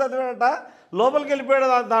పుస్తకం చదివాడట, లోపలికి వెళ్ళిపోయాడు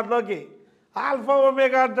దాంట్లోకి. ఆల్ఫా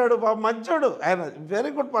ఒమేగా అంటాడు. మంచోడు ఆయన,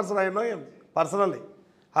 వెరీ గుడ్ పర్సన్. ఆయన పర్సనల్లీ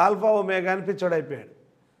ఆల్ఫా ఒమేగా అని పిచ్చోడు అయిపోయాడు.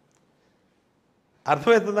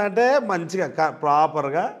 అర్థమవుతుందంటే మంచిగా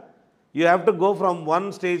ప్రాపర్గా you have to go from one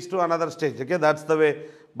stage to another stage. Okay, that's the way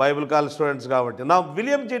Bible college students. కాబట్టి నా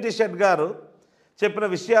విలియం జీటీ షెడ్ గారు చెప్పిన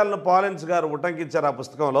విషయాలను పాలెన్స్ గారు ఉటంకించారు ఆ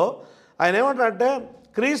పుస్తకంలో. ఆయన ఏమంటారంటే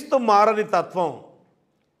క్రీస్తు మారని తత్వం,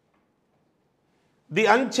 the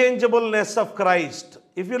అన్చేంజబుల్నెస్ of Christ.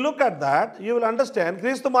 If you look at that you will understand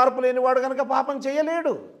క్రీస్తు మార్పు లేనివాడు కనుక పాపం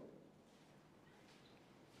చేయలేడు.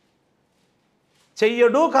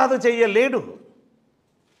 చెయ్యడు కాదు, చెయ్యలేడు.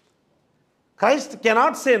 Christ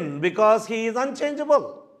cannot sin because he is unchangeable.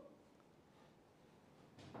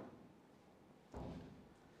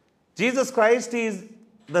 Jesus Christ is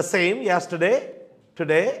the same yesterday,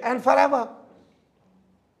 today and forever.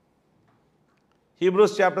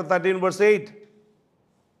 Hebrews chapter 13 verse 8.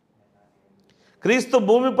 క్రీస్తు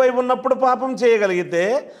భూమిపై ఉన్నప్పుడు పాపం చేయగలిగితే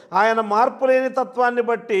ఆయన మార్పు లేని తత్వాన్ని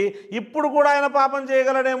బట్టి ఇప్పుడు కూడా ఆయన పాపం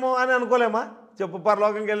చేయగలడేమో అని అనుకోలేమా? చెప్పు,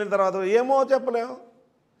 పరలోకంకి వెళ్ళిన తర్వాత ఏమో చెప్పలేము.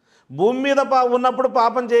 భూమి మీద ఉన్నప్పుడు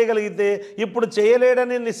పాపం చేయగలిగితే ఇప్పుడు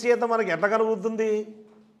చేయలేడని నిశ్చయత మనకి ఎట్లా కలుగుతుంది?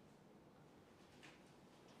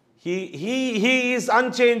 He is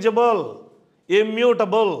unchangeable,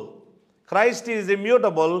 immutable. Christ is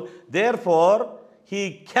immutable, therefore he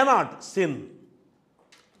cannot sin.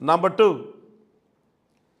 Number 2,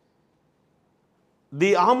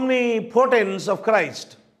 the omnipotence of Christ.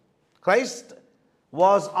 Christ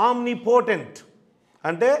was omnipotent.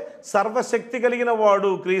 అంటే సర్వశక్తి కలిగిన వాడు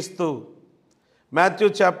క్రీస్తు. Matthew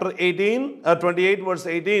chapter 28 verse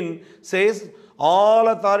 18 says, all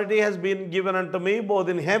authority has been given unto me both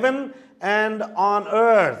in heaven and on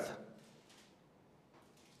earth.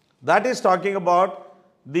 That is talking about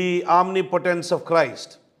the omnipotence of Christ.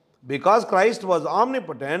 Because Christ was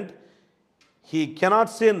omnipotent, he cannot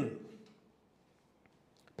sin.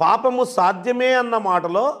 పాపము సాధ్యమే అన్న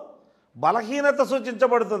మాటలో బలహీనత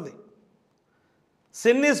సూచించబడుతుంది.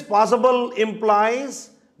 Sin is possible implies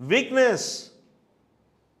weakness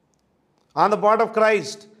on the part of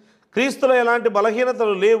Christ. క్రీస్తులో ఎలాంటి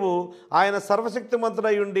బలహీనతలు లేవు. ఆయన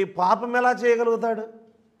సర్వశక్తిమంతుడై ఉండి పాపం ఎలా చేయగలుగుతాడు?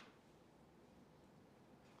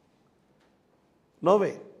 No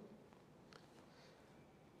way.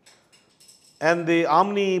 And the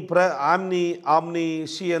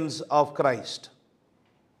omniscience of Christ.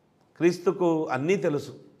 క్రీస్తుకు అన్నీ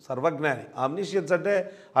తెలుసు, సర్వజ్ఞాని. ఆమ్నిషియన్స్ అంటే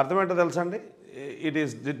అర్థం ఏంటో తెలుసండి? it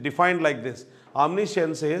is defined like this.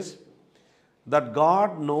 Omniscience is that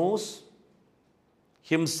God knows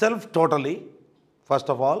himself totally, first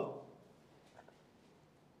of all.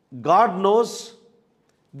 God knows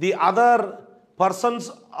the other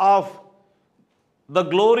persons of the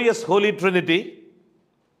glorious Holy Trinity.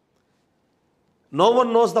 No one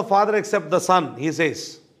knows the Father except the Son, he says.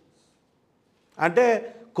 అంటే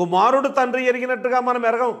కుమారుడు తండ్రి ఎరిగినట్టుగా మనం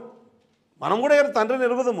ఎరగం. మనం కూడా తండ్రిని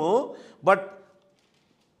ఎరుగుదాము, but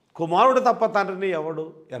కుమారుడు తప్ప తండ్రిని ఎవడు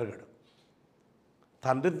ఎరగడు.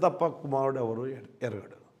 తండ్రిని తప్ప కుమారుడు ఎవరు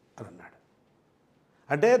ఎరగడు అని అన్నాడు.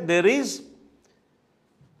 అంటే there is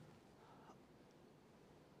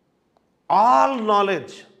all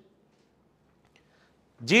knowledge.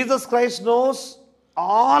 Jesus Christ knows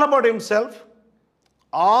all about himself,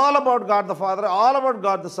 all about God the Father, all about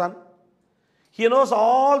God the Son. He knows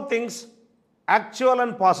all things actual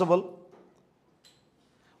and possible.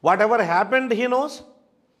 Whatever happened, he knows.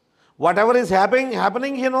 Whatever is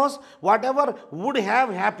happening, he knows. Whatever would have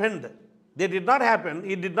happened, they did not happen,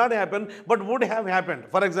 it did not happen, but would have happened.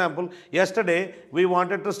 For example, yesterday we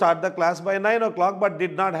wanted to start the class by 9 o'clock, but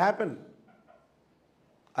did not happen.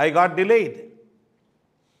 I got delayed.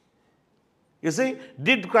 You see,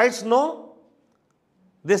 did Christ know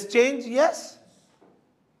this change? Yes.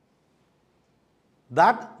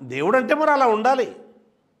 That దేవుడు అంటే మరి అలా ఉండాలి.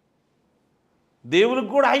 దేవుడికి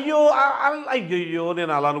కూడా అయ్యో అయ్యో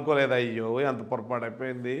నేను అలా అనుకోలేదు, అయ్యో ఎంత పొరపాటు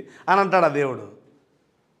అయిపోయింది అని అంటాడు ఆ దేవుడు.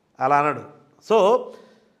 అలా అన్నాడు. So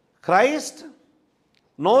Christ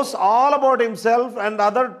knows all about himself and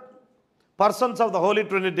other persons of the Holy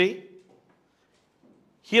Trinity.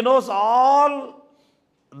 He knows all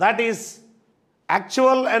that is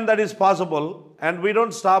actual and that is possible, and we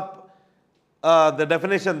don't stop the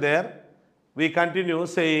definition there. We continue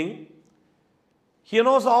saying, he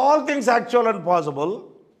knows all things actual and possible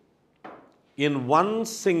in one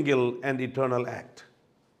single and eternal act.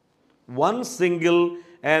 One single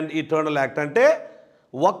and eternal act. అంటే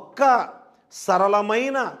ఒక్క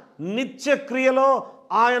సరళమైన నిత్య క్రియలో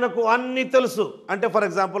ఆయనకు అన్నీ తెలుసు. అంటే for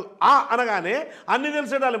example ఆ అనగానే అన్నీ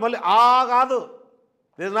తెలిసేటాలి, మళ్ళీ ఆ కాదు.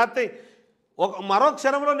 This nothing. మరో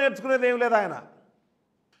క్షణంలో నేర్చుకునేది ఏం లేదు ఆయన.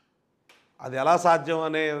 అది ఎలా సాధ్యం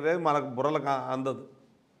అనేది మనకు బుర్రలకు అందదు.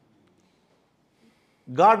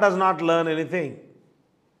 God does not learn anything.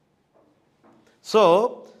 So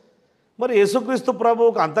మరి యేసుక్రీస్తు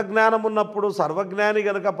ప్రభువుకు అంతజ్ఞానం ఉన్నప్పుడు సర్వజ్ఞాని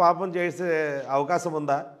కనుక పాపం చేసే అవకాశం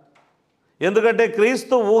ఉందా? ఎందుకంటే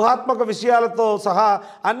క్రీస్తు ఊహాత్మక విషయాలతో సహా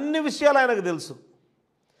అన్ని విషయాలు ఆయనకు తెలుసు.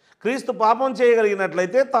 క్రీస్తు పాపం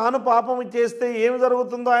చేయగలిగినట్లయితే తాను పాపం చేస్తే ఏమి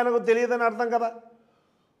జరుగుతుందో ఆయనకు తెలియదని అర్థం కదా.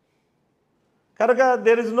 కనుక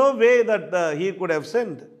there is no way that he could have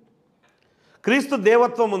send. క్రీస్తు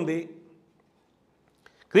దేవత్వం ఉంది.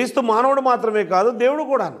 క్రీస్తు మానవుడు మాత్రమే కాదు, దేవుడు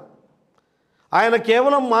కూడా. ఆయన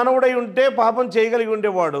కేవలం మానవుడై ఉంటే పాపం చేయగలిగి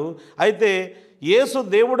ఉండేవాడు. అయితే యేసు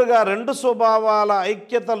దేవుడుగా రెండు స్వభావాల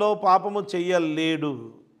ఐక్యతలో పాపము చెయ్యలేడు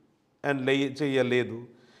అండ్ చెయ్యలేదు.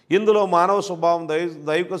 ఇందులో మానవ స్వభావం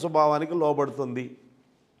దైవిక స్వభావానికి లోబడుతుంది.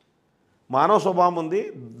 మానవ స్వభావం ఉంది,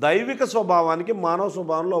 దైవిక స్వభావానికి మానవ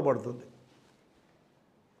స్వభావం లోబడుతుంది.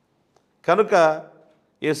 కనుక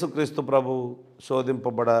యేసుక్రీస్తు ప్రభు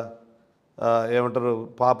ఏమంటారు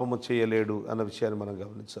పాపము చేయలేడు అన్న విషయాన్ని మనం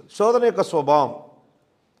గమనించాలి. శోధన యొక్క స్వభావం,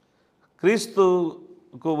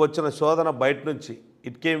 క్రీస్తుకు వచ్చిన శోధన బయట నుంచి,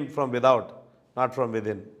 it came from without, not from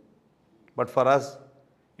within, but for us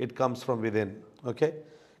it comes from within. Okay.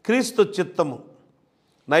 క్రీస్తు చిత్తము,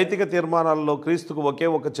 నైతిక తీర్మానాల్లో క్రీస్తుకు ఒకే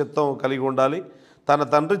ఒక చిత్తం కలిగి ఉండాలి. తన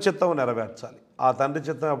తండ్రి చిత్తం నెరవేర్చాలి. ఆ తండ్రి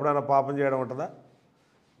చిత్తం ఎప్పుడైనా పాపం చేయడం ఉంటుందా?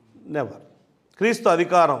 నెవర్. క్రీస్తు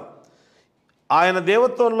అధికారం, ఆయన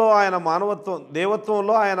దేవత్వంలో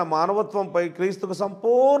ఆయన మానవత్వంపై క్రీస్తుకు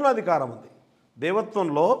సంపూర్ణ అధికారం ఉంది.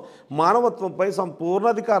 దేవత్వంలో మానవత్వంపై సంపూర్ణ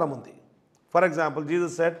అధికారం ఉంది. For example,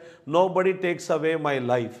 Jesus said, nobody takes away my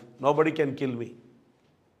life, nobody can kill me.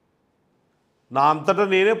 నా అంతటా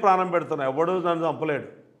నేనే ప్రాణం పెడుతున్నా, ఎవడు నన్ను చంపలేడు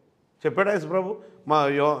చెప్పాడు యేసు ప్రభు. మా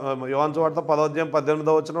యోహాను సువార్త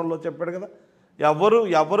 10:18 చెప్పాడు కదా,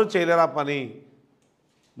 ఎవరు చేయలేరా పని,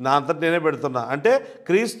 నా అంతటా నేనే పెడుతున్నా. అంటే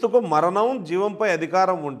క్రీస్తుకు మరణం జీవంపై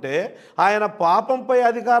అధికారం ఉంటే ఆయన పాపంపై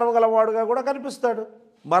అధికారం గలవాడుగా కూడా కనిపిస్తాడు.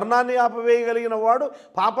 మరణాన్ని ఆపివేయగలిగిన వాడు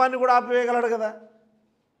పాపాన్ని కూడా ఆపివేయగలడు కదా.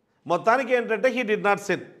 మొత్తానికి ఏంటంటే హీ డిడ్ నాట్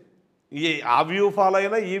సిన్. ఆ వ్యూ ఫాలో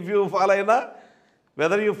అయినా ఈ వ్యూ ఫాలో అయినా,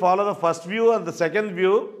 whether you follow the first view and the second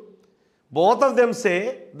view, both of them say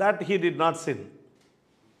that he did not sin.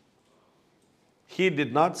 He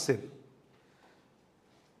did not sin.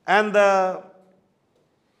 And the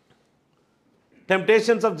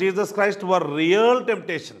temptations of Jesus Christ were real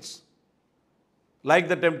temptations, like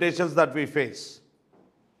the temptations that we face.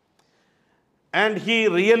 and he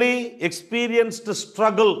really experienced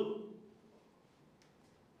struggle.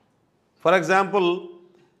 For example,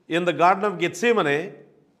 in the Garden of Gethsemane,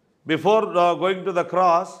 before going to the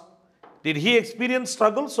cross, did he experience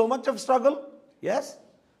struggle, so much of struggle? Yes.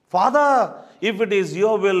 Father, if it is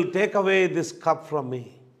your will, take away this cup from me.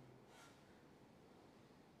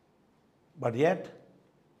 But yet,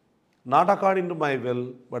 not according to my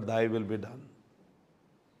will, but thy will be done.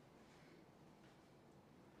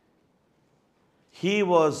 He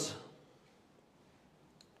was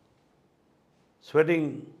sweating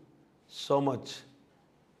so much,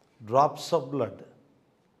 drops of blood,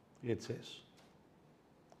 it says.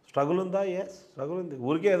 Struggle ఉందా? Yes, struggle ఉంది.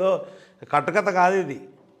 ఊరికే ఏదో కట్టకథ కాదు ఇది.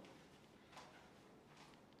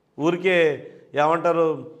 ఊరికే ఏమంటారు,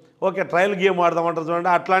 okay trial game ఆడదామంటారు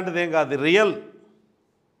చూడండి, అట్లాంటిది ఏం కాదు. Real,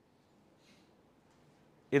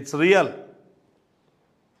 it's real.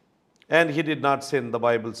 And he did not sin, the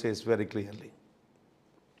Bible says very clearly.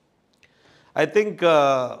 I think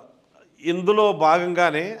ఇందులో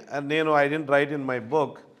భాగంగానే I dent right in my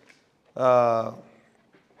book,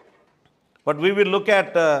 but we will look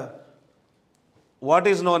at what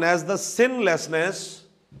is known as the sinlessness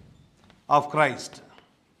of Christ.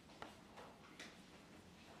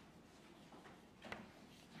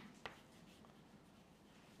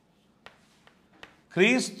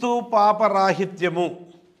 క్రీస్తు పాపరాహిత్యము.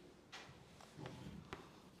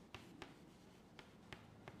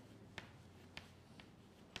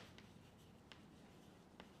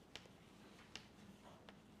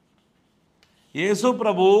 యేసు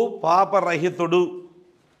ప్రభు పాపరహితుడు,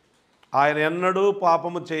 ఆయన ఎన్నడూ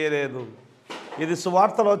పాపము చేయలేదు. ఇది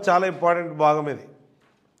సువార్తలో చాలా ఇంపార్టెంట్ భాగం. ఇది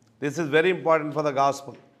this is very important for the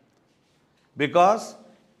gospel, because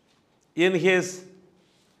in his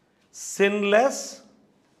sinless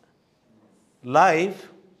life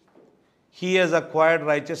he he's acquired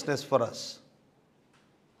righteousness for us.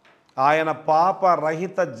 ఆయన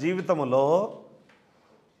పాపరహిత జీవితములో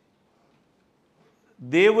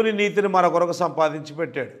దేవుని నీతిని మన కొరకు సంపాదించి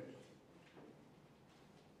పెట్టాడు.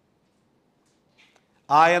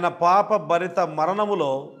 ఆయన పాప భరిత మరణములో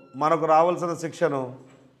మనకు రావాల్సిన శిక్షను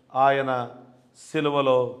ఆయన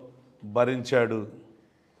సిలువలో భరించాడు.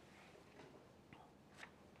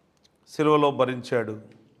 సిలువలో భరించాడు.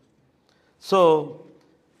 సో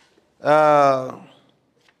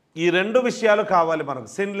ఈ రెండు విషయాలు కావాలి మనకు.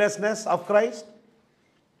 సిన్లెస్నెస్ of Christ,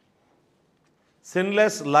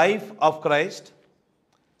 sinless life of Christ,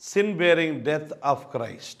 sin bearing death of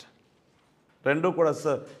Christ. రెండు కూడా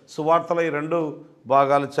సువార్తలో ఈ రెండు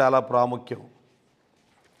భాగాలు చాలా ప్రాముఖ్యం.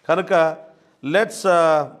 కనుక let's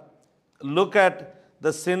look at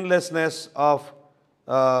the సిన్లెస్నెస్ of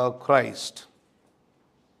Christ.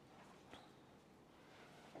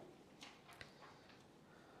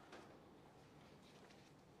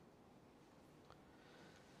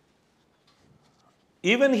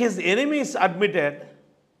 Even his enemies admitted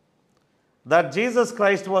that Jesus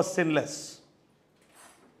Christ was sinless.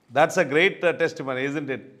 That's a great testimony, isn't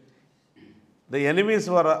it? The enemies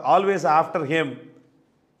were always after him.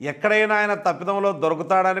 ఎక్కడైనా ఆయన తప్పిదంలో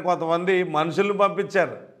దొరుకుతాడని కొంతమంది మనుషులను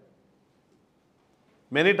పంపించారు.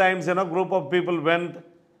 Many times, group of people went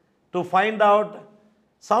to find out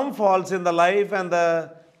some faults in the life and the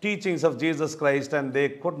teachings of Jesus Christ, and they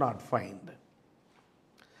could not find.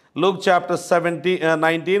 Luke chapter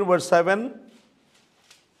 19 verse 7.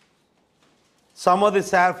 Some of the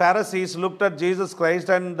Pharisees looked at Jesus Christ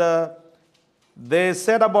and they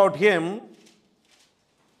said about him,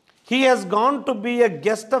 he has gone to be a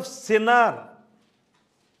guest of sinner.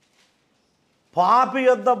 పాపి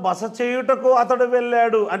యొద్ద బస చేయుటకు అతడు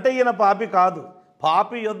వెళ్ళాడు. అంటే ఈయన పాపి కాదు,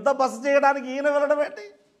 పాపి యొద్ద బస చేయడానికి ఈయన వెళ్ళడం ఏంటి?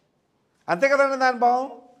 అంతే కదండి దాని భావం.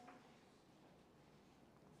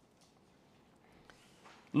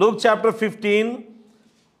 Luke chapter 15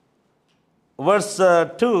 verse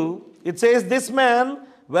 2, it says, this man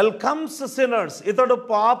welcomes sinners. ఇతడు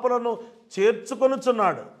పాపులను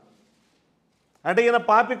చేర్చుకొనుచున్నాడు. అంటే ఈయన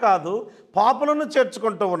పాపి కాదు, పాపులను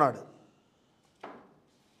చేర్చుకుంటూ ఉన్నాడు.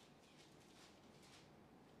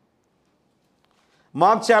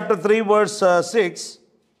 Mark chapter 3 verse 6,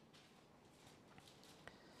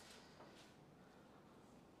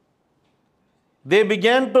 they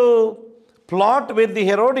began to plot with the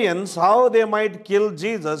Herodians how they might kill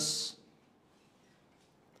Jesus.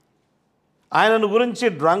 ఆయనను గురించి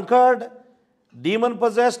drunkard, demon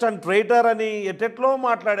possessed and traitor అని ఎట్టెట్లో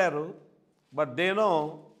మాట్లాడారు. But they know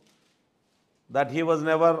that he was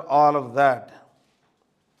never all of that.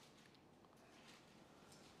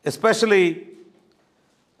 Especially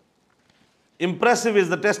impressive is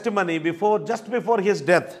the testimony just before his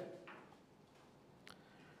death.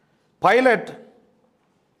 Pilate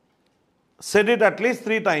said it at least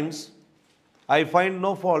 3 times. I find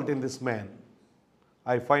no fault in this man.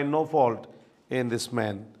 I find no fault in this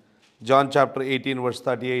man. John chapter 18 verse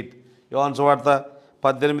 38. యోహాను సువార్త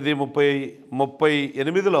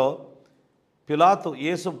 18:38లో పిలాతు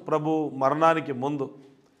యేసు ప్రభు మరణానికి ముందు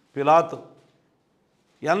పిలాతు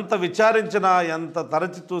ఎంత విచారించినా ఎంత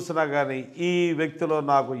తరచి చూసినా కానీ ఈ వ్యక్తిలో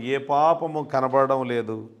నాకు ఏ పాపము కనబడడం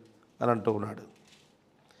లేదు అని అంటూ ఉన్నాడు.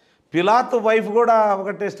 పిలాతు వైఫ్ కూడా ఒక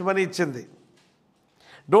టెస్ట్ మనీ ఇచ్చింది.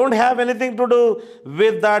 Don't have anything to do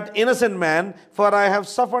with that innocent man, for I have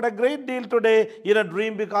suffered a great deal today in a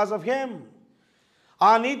dream because of him.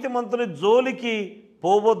 ఆ నీతిమంతుని జోలికి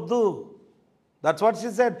పోవద్దు. That's what she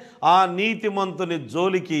said. ఆ నీతిమంతుని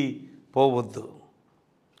జోలికి పోవద్దు.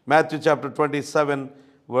 Matthew chapter 27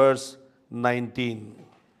 verse 19.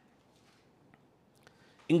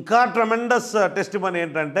 ఇంకా ట్రెమెండస్ టెస్టిమనీ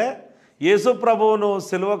ఏంటంటే యేసు ప్రభువును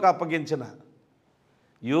సిలువకు అప్పగించిన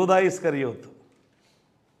యూదా ఇస్కరియోతు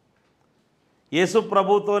యేసు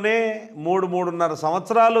ప్రభుతోనే 3.5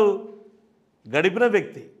 సంవత్సరాలు గడిపిన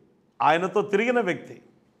వ్యక్తి, ఆయనతో తిరిగిన వ్యక్తి,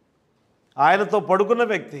 ఆయనతో పడుకున్న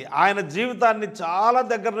వ్యక్తి, ఆయన జీవితాన్ని చాలా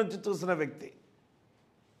దగ్గర నుంచి చూసిన వ్యక్తి.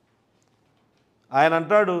 ఆయన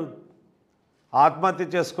అంటాడు, ఆత్మహత్య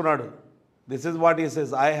చేసుకున్నాడు. This is what he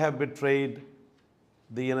says, I have బిట్రేయిడ్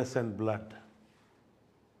the innocent blood.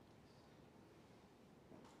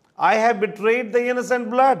 I have betrayed the innocent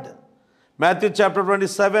blood. Matthew chapter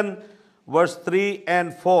 27 verse 3 and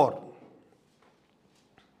 4.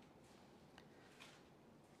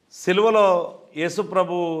 సిలువలో యేసు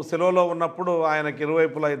ప్రభు సిలువలో ఉన్నప్పుడు ఆయనకి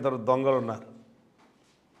ఇరువైపులా 2 దొంగలు ఉన్నారు.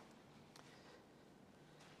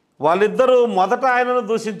 వాళ్ళిద్దరూ మొదట ఆయనను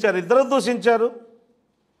దూషించారు, ఇద్దరు దూషించారు.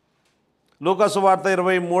 లూకా సువార్త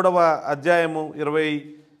 23వ అధ్యాయము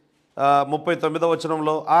 39వ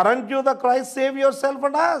వచనంలో, aren't you the Christ, save yourself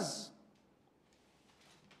and us.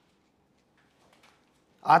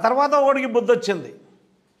 ఆ తర్వాత వాడికి బుద్ధి వచ్చింది.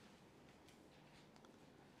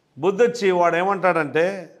 బుద్ధి వచ్చి వాడు ఏమంటాడంటే,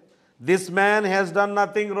 this man has done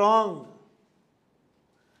nothing wrong.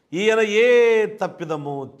 ఈయన ఏ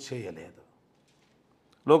తప్పిదము చేయలేదు.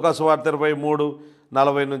 లూకా సువార్త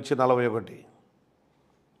 23:40-41.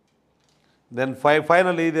 Then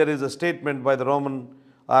finally there is a statement by the Roman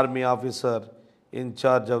army officer in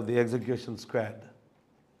charge of the execution squad.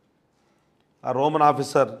 A Roman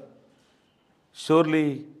officer, surely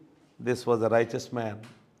this was a righteous man.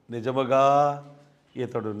 నిజముగా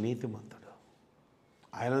ఇతడు నీతిమంతుడు.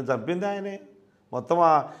 ఆయనను చంపింది ఆయనే, మొత్తం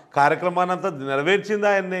ఆ కార్యక్రమాన్ని అంతా నెరవేర్చింది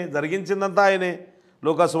ఆయన్నే, జరిగించిందంతా ఆయనే.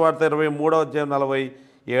 లూకా సువార్త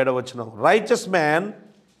 23:47 వచనం. Righteous man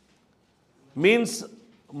means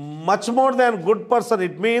much more than good person.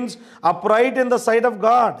 It means upright in the sight of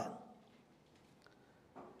God.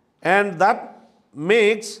 And that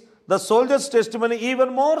makes the soldier's testimony even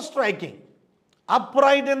more striking.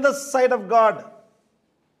 Upright in the sight of God.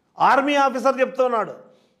 Army officer చెప్తున్నాడు,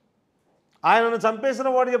 ఆయనను చంపేసిన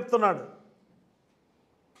వాడు చెప్తున్నాడు.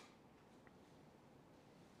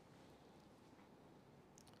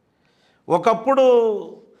 ఒకప్పుడు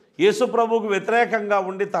యేసు ప్రభువుకు వ్యతిరేకంగా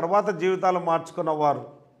ఉండి తర్వాత జీవితాలు మార్చుకున్న వారు,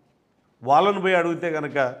 వాళ్ళను పోయి అడిగితే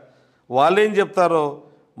కనుక వాళ్ళేం చెప్తారో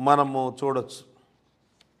మనము చూడొచ్చు.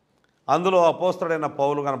 అందులో అపోస్తలుడైన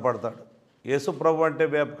పౌలు కనపడతాడు. యేసు ప్రభు అంటే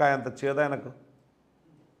వేపకాయ అంత చేదాయనకు.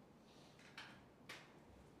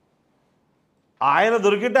 ఆయన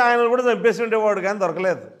దొరికితే ఆయనను కూడా చంపేసి ఉండేవాడు, కానీ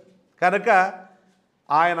దొరకలేదు కనుక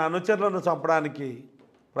ఆయన అనుచరులను చంపడానికి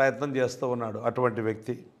ప్రయత్నం చేస్తూ ఉన్నాడు అటువంటి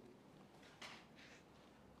వ్యక్తి.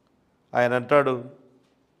 ఆయన అంటాడు,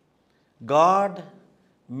 God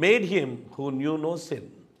made him who knew no sin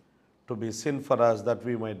to be sin for us that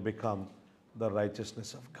we might become the righteousness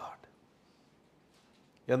of God.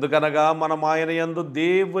 ఎందుకనగా మనం ఆయన యందు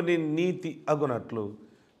దేవుని నీతి అగునట్లు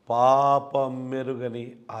పాపం మెరుగని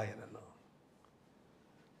ఆయనను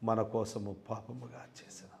మన కోసము పాపముగా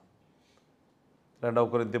చేసిన. 2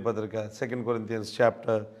 కొరింథీ పత్రిక 2 Corinthians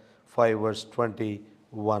chapter 5 verse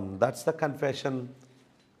 21. That's the confession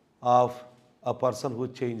of a person who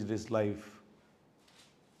changed his life.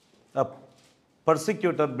 A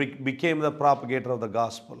persecutor became the propagator of the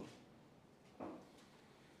gospel.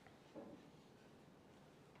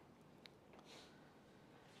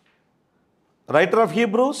 Writer of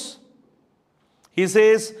Hebrews, he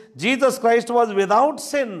says, Jesus Christ was without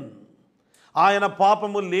sin. ఆయన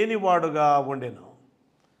పాపము లేనివాడుగా ఉండెను.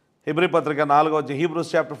 Hebrew పత్రిక 4 Hebrews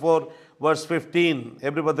chapter 4 verse 15.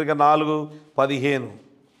 Hebrew పత్రిక 4:15.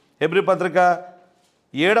 Hebrew పత్రిక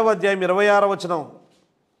 7వ అధ్యాయం 26వ వచనం.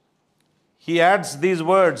 He adds these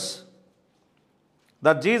words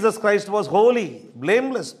that Jesus Christ was holy,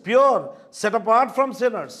 blameless, pure, set apart from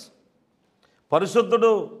sinners.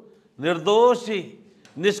 పరిశుద్ధుడు, నిర్దోషి,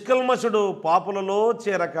 నిష్కల్మషుడు, పాపులలో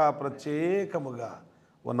చేరక ప్రత్యేకముగా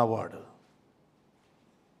ఉన్నవాడు.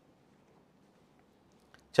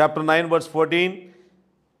 Chapter 9 verse 14,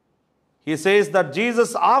 he says that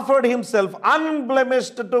Jesus offered himself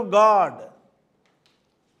unblemished to God.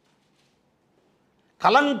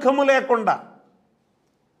 కలంకము లేకుండా.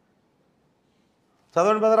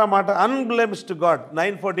 చదవండి బ్రదర్ ఆ మాట. అన్బ్లెమిష్డ్ టు గాడ్.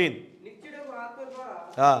 9:14.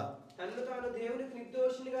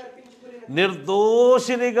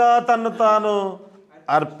 నిర్దోషినిగా తన్ను తాను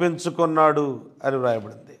అర్పించుకున్నాడు అని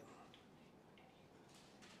వ్రాయబడింది.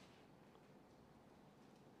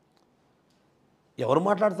 ఎవరు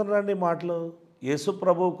మాట్లాడుతున్నారండి ఈ మాటలు? యేసు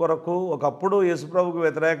ప్రభు కొరకు, ఒకప్పుడు యేసు ప్రభుకు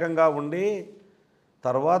వ్యతిరేకంగా ఉండి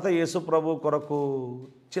తర్వాత యేసు ప్రభు కొరకు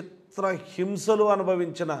చిత్రహింసలు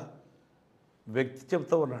అనుభవించిన వ్యక్తి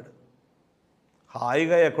చెప్తూ ఉన్నాడు.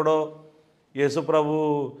 హాయిగా ఎక్కడో యేసు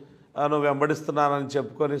ప్రభును వెంబడిస్తున్నానని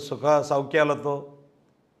చెప్పుకొని సుఖ సౌఖ్యాలతో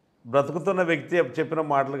బ్రతుకుతున్న వ్యక్తి చెప్పిన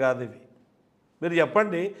మాటలు కాదు ఇవి. మీరు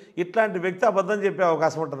చెప్పండి, ఇట్లాంటి వ్యక్తి అబద్ధం చెప్పే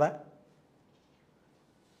అవకాశం ఉంటుందా?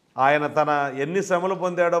 ఆయన తన ఎన్ని శ్రమలు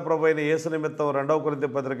పొందాడో ప్రభు అయిన యేసు నిమిత్తం 2వ కొరింథీ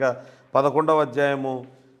పత్రిక 11వ అధ్యాయము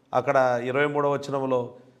అక్కడ 23వ వచనంలో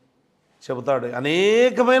చెబుతాడు.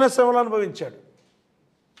 అనేకమైన శ్రమలు అనుభవించాడు.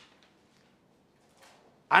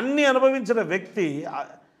 అన్నీ అనుభవించిన వ్యక్తి,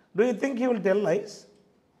 do you think he will tell lies?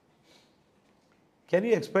 Can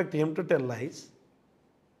you expect him to tell lies?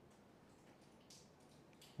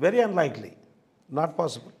 Very unlikely, not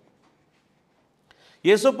possible.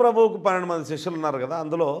 యేసు ప్రభువుకు 12 మంది శిష్యులు ఉన్నారు కదా,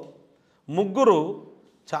 అందులో 3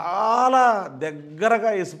 చాలా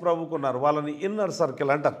దగ్గరగా యేసు ప్రభువుకు ఉన్నారు. వాళ్ళని ఇన్నర్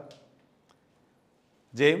సర్కిల్ అంటారు.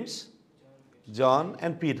 James, John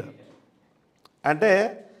and Peter. అంటే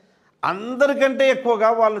అందరికంటే ఎక్కువగా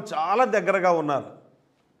వాళ్ళు చాలా దగ్గరగా ఉన్నారు.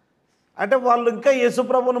 అంటే వాళ్ళు ఇంకా యేసు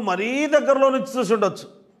ప్రభువును మరీ దగ్గరలో నుంచి చూసి ఉండొచ్చు.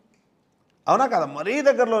 అవునా కదా? మరీ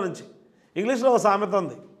దగ్గరలో నుంచి. ఇంగ్లీష్లో ఒక సామెత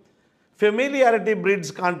ఉంది, ఫెమిలియారిటీ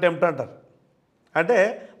బ్రీడ్స్ కాంటెంప్ట్ అంటారు. అంటే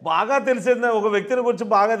బాగా తెలిసింది ఒక వ్యక్తిని గురించి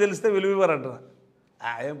బాగా తెలిస్తే విలువివ్వరంటారు.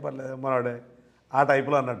 ఏం పర్లేదు మనవాడే, ఆ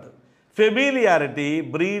టైపులో అన్నట్టు. Familiarity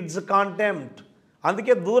breeds contempt.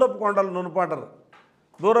 అందుకే దూరపు కొండలు నునుపాటరు.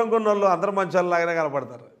 దూరం కొన్ని వాళ్ళు అందరు మంచి వాళ్ళలాగానే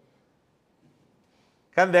కనపడతారు,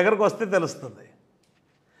 కానీ దగ్గరకు వస్తే తెలుస్తుంది.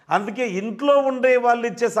 అందుకే ఇంట్లో ఉండే వాళ్ళు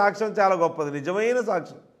ఇచ్చే సాక్ష్యం చాలా గొప్పది, నిజమైన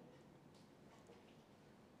సాక్ష్యం.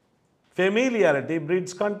 Familiarity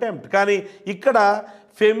breeds contempt. కానీ ఇక్కడ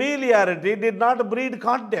familiarity did not breed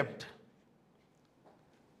contempt,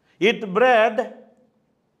 it bread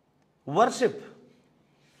worship.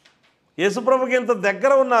 యేసుప్రభుకి ఇంత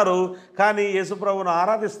దగ్గర ఉన్నారు, కానీ యేసుప్రభుని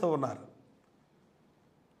ఆరాధిస్తూ ఉన్నారు.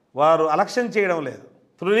 వారు అలక్ష్యం చేయడం లేదు,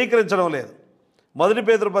 తృణీకరించడం లేదు. 1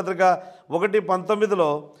 పేతురు పత్రిక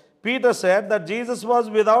 1:19 Peter said that Jesus was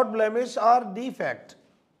without blemish are defect.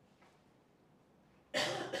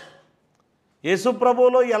 యేసు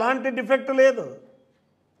ప్రభువులో ఎలాంటి డిఫెక్ట్ లేదు.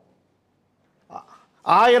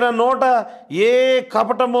 ఆయన నోట ఏ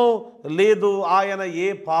కపటము లేదు, ఆయన ఏ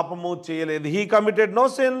పాపము చేయలేదు. He committed no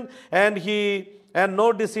sin and no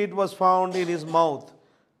deceit was found in his mouth.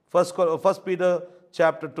 First Peter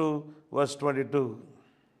chapter 2 verse 22.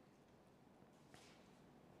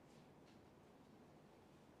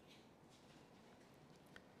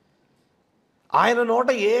 ఆయన నోట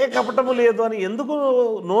ఏ కపటము లేదు అని ఎందుకు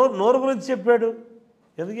నోరు గురించి చెప్పాడు?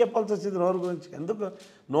 ఎందుకు చెప్పాల్సి వచ్చింది నోరు గురించి? ఎందుకు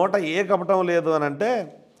నోట ఏ కపటం లేదు అని అంటే,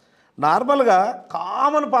 నార్మల్గా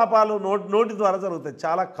కామన్ పాపాలు నోటి ద్వారా జరుగుతాయి,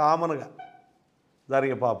 చాలా కామన్గా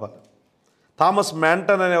జరిగే పాపాలు. థామస్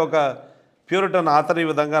మ్యాంటన్ అనే ఒక ప్యూరిటన్ ఆథర్ ఈ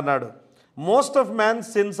విధంగా అన్నాడు, most of man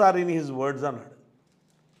since are in his words అన్నాడు.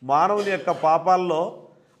 మానవుని యొక్క పాపాల్లో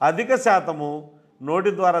అధిక శాతము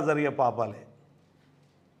నోటి ద్వారా జరిగే పాపాలే.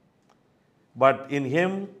 But in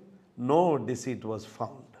him no deceit was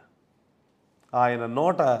found. ఆయన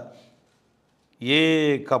నోట ఏ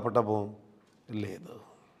కపటము లేదు.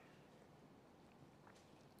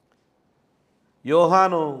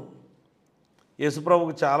 యోహాను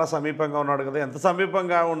యేసుప్రభుకు చాలా సమీపంగా ఉన్నాడు కదా. ఎంత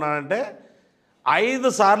సమీపంగా ఉన్నాడంటే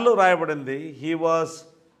 5 సార్లు రాయబడింది, he was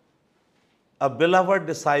a beloved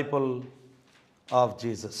disciple of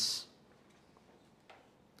Jesus,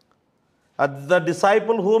 the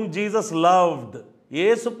disciple whom Jesus loved.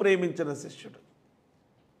 యేసు ప్రేమించిన శిష్యుడు.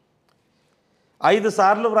 5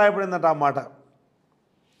 సార్లు వ్రాయబడిందట ఆ మాట.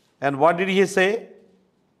 And what did he say?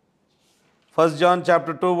 1 John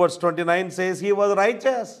chapter 2 verse 29 says he was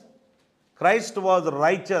righteous. Christ was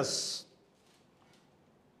righteous.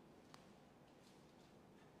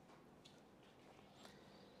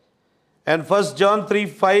 And 1 John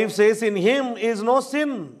 3:5 says in him is no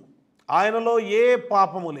sin. ఆయనలో ఏ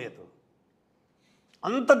పాపము లేదు.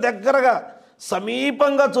 అంత దగ్గరగా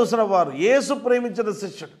సమీపంగా చూసిన వారు, యేసు ప్రేమించిన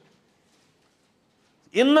శిష్యుడు.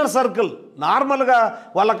 Inner circle. నార్మల్గా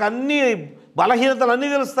వాళ్ళకి అన్ని బలహీనతలు అన్నీ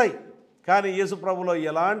తెలుస్తాయి, కానీ యేసు ప్రభులో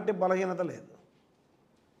ఎలాంటి బలహీనత లేదు,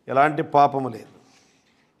 ఎలాంటి పాపము లేదు.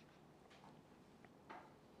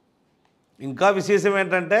 ఇంకా విశేషం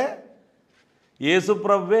ఏంటంటే యేసు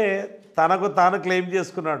ప్రభువే తనకు తాను క్లెయిమ్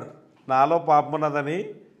చేసుకున్నాడు, నాలో పాపం ఉన్నదని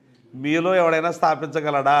మీలో ఎవడైనా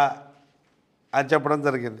స్థాపించగలడా అని చెప్పడం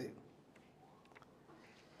జరిగింది.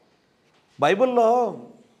 బైబిల్లో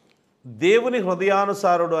దేవుని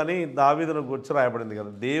హృదయానుసారుడు అని దావీదును గురించి రాయబడింది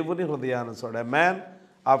కదా, దేవుని హృదయానుసారుడు, a man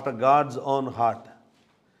after God's own heart.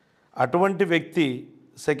 అటువంటి వ్యక్తి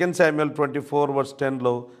 2 Samuel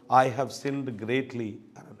 24:10 I have sinned greatly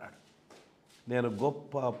అని అన్నాడు. నేను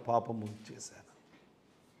గొప్ప పాపము చేశాను.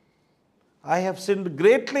 I have sinned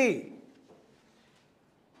greatly.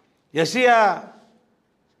 యెషయా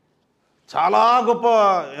చాలా గొప్ప,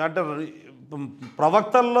 అంటే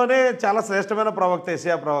ప్రవక్తల్లోనే చాలా శ్రేష్టమైన ప్రవక్త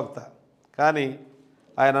యెషయా ప్రవక్త. కానీ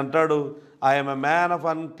ఆయన అంటాడు, I'm a man of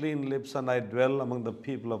unclean lips and I dwell among the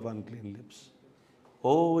people of unclean lips.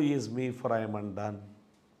 Oh is me for I'm undone.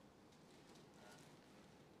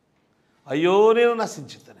 అయ్యో నేను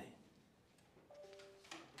నశించుతని,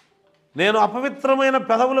 నేను అపవిత్రమైన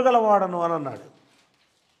పెదవులు గలవాడను అని అన్నాడు.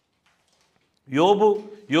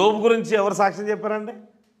 యోబు గురించి ఎవరు సాక్ష్యం చెప్పారండి?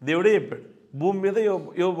 దేవుడే చెప్పాడు. భూమి మీద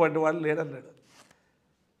యోబు వంటి వాడు లేడన్నాడు.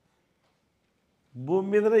 భూమి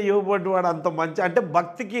మీదనే యోబు వంటి వాడు అంత మంచి, అంటే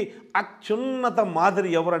భక్తికి అత్యున్నత మాదిరి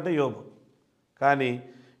ఎవరంటే యోబు. కానీ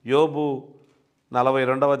యోబు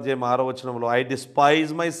 42:6 I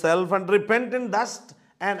despise my self and repent in dust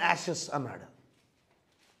and Ashes అన్నాడు.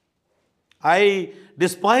 I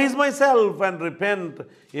despise my self and repent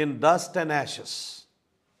in dust and Ashes.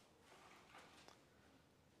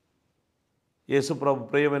 యేసుప్రభు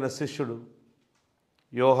ప్రియమైన శిష్యుడు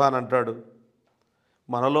యోహాన్ అంటాడు,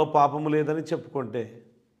 మనలో పాపము లేదని చెప్పుకుంటే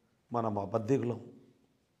మనం అబద్ధికులం.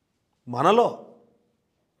 మనం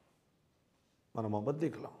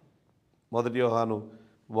అబద్ధికులం. 1 యోహాను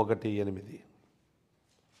 1:8.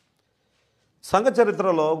 సంఘ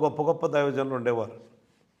చరిత్రలో గొప్ప గొప్ప దైవజనులు ఉండేవారు.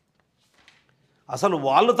 అసలు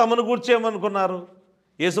వాళ్ళు తమను గూర్చి ఏమనుకున్నారు?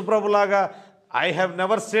 యేసుప్రభులాగా ఐ హ్యావ్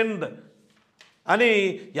నెవర్ సిన్డ్ అని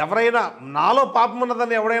ఎవరైనా, నాలో పాపం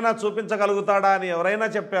ఉన్నదని ఎవరైనా చూపించగలుగుతాడా అని ఎవరైనా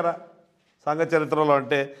చెప్పారా సంఘ చరిత్రలో?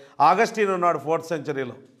 అంటే ఆగస్టిన్ ఉన్నాడు 4th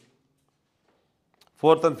centuryలో,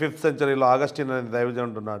 4th and 5th centuryలో Augustine అనే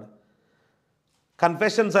దైవజనుడు ఉన్నాడు.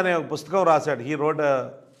 కన్ఫెషన్స్ అనే ఒక పుస్తకం రాశాడు. He wrote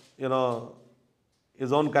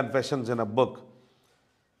his own confessions in a book.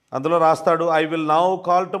 అందులో రాస్తాడు, I will now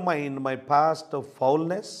call to mind my past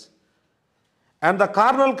ఫౌల్నెస్ and the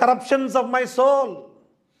carnal corruptions of my soul.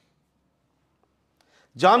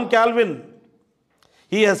 John Calvin,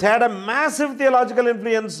 he has had a massive theological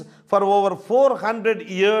influence for over 400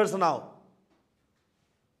 years now.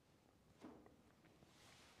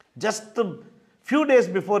 Just a few days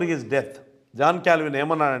before his death, John Calvin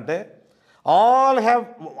ఏమన్నాడంటే,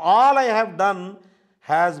 all I have done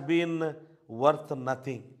has been worth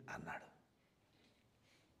nothing అన్నాడు.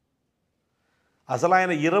 అసలు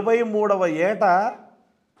ఆయన 23వ ఏట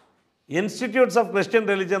institutes of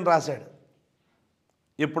Christian religion రాశాడు.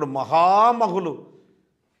 ఇప్పుడు మహామహులు,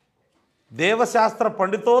 దేవశాస్త్ర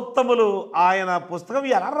పండితోత్తములు ఆయన పుస్తకం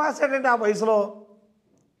ఎలా రాశాడండి ఆ వయసులో?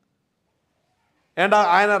 అండ్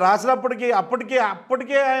ఆయన రాసినప్పటికీ అప్పటికే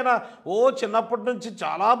ఆయన చిన్నప్పటి నుంచి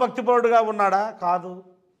చాలా భక్తిపరుడుగా ఉన్నాడా? కాదు.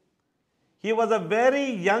 He was a very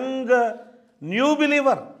young new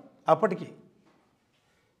believer అప్పటికి.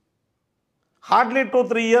 హార్డ్లీ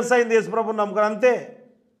 2-3 years అయింది యేసుప్రభుని నమ్ముకుని, అంతే.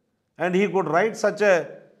 And he could right such a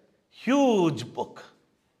huge book.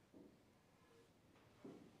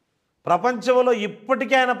 ప్రపంచంలో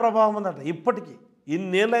ఇప్పటికీ ఆయన ప్రభావం ఉందట. ఇప్పటికీ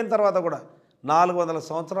ఇన్నేళ్ళైన తర్వాత కూడా, 400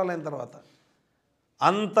 సంవత్సరాలైన తర్వాత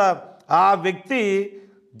అంత ఆ వ్యక్తి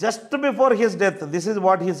just before his death this is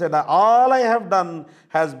what he said, all I have done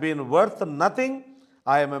has been worth nothing.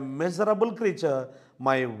 I'm a miserable creature.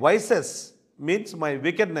 My vices means my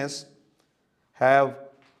wickedness have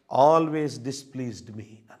always displeased మీ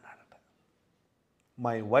అన్నాడట.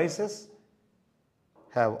 My vices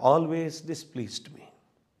have always displeased me.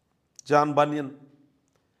 John banian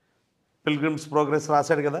pilgrims progress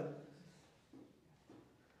రాశాడు కదా,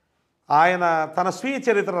 ఆయన తన స్వీయ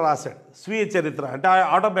చరిత్ర రాశాడు. స్వీయ చరిత్ర అంటే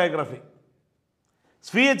ఆటోబయోగ్రఫీ.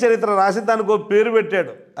 స్వీయ చరిత్ర రాసి దానికి ఒక పేరు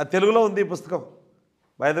పెట్టాడు. అది తెలుగులో ఉంది ఈ పుస్తకం.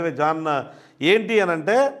 బై ద వే జాన్ ఏంటి అని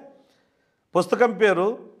అంటే, పుస్తకం పేరు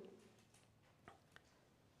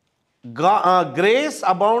grace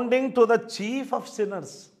abounding to the chief of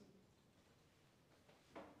sinners.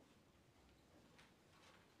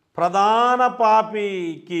 ప్రధాన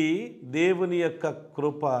పాపికి దేవుని యొక్క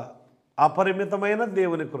కృప, అపరిమితమైన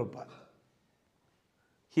దేవుని కృప.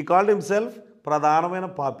 హీ కాల్డ్ హిమ్సెల్ఫ్ ప్రధానమైన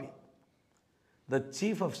పాపి, ద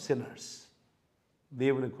చీఫ్ ఆఫ్ సిన్నర్స్.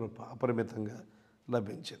 దేవుని కృప అపరిమితంగా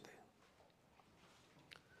లభించింది.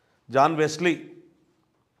 జాన్ వెస్లీ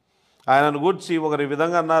ఆయనను గూర్చి ఒకరి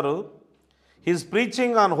విధంగా అన్నారు, his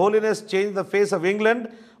preaching on holiness change the face of England.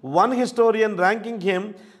 One historian ranking him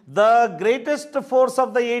the greatest force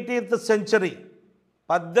of the 18th century.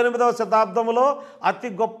 18వ శతాబ్దంలో అతి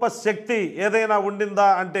గొప్ప శక్తి ఏదైనా ఉండిందా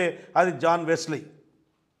అంటే అది John Wesley.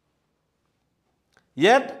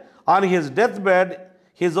 Yet on his deathbed,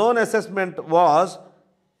 his own assessment was,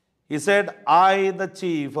 he said, I the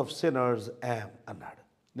chief of sinners am అన్నాడు.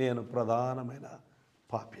 నేను ప్రధానమైన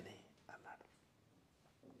పాపిని అన్నాడు.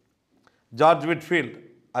 జార్జ్ విట్ఫీల్డ్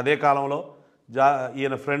అదే కాలంలో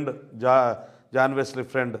ఈయన friend John Wesley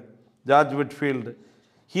friend George Whitefield,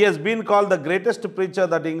 he has been called the greatest preacher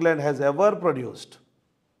that England has ever produced.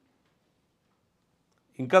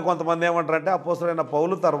 ఇంకా కొంతమంది ఏమంటారంటే అపోస్తలుడైన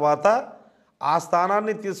పౌలు తర్వాత ఆ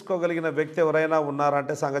స్థానాన్ని తీసుకోగలిగిన వ్యక్తి ఎవరైనా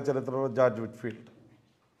ఉన్నారంటే సంఘ చరిత్రలో జార్జ్ విట్ఫీల్డ్.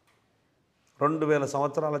 2000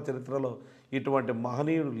 సంవత్సరాల చరిత్రలో ఇటువంటి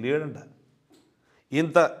మహనీయుడు లేడంట.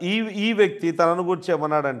 ఈ వ్యక్తి తనను గురించి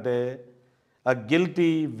ఏమన్నాడంటే అ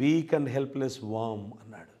గిల్టీ వీక్ అండ్ హెల్ప్లెస్ వామ్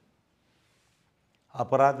అన్నాడు.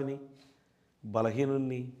 అపరాధిని,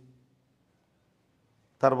 బలహీనుణ్ణి,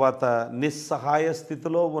 తర్వాత నిస్సహాయ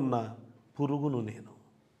స్థితిలో ఉన్న పురుగును నేను,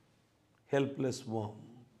 helpless warm.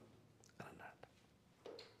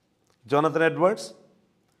 Jonathan Edwards,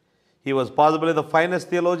 he was possibly the finest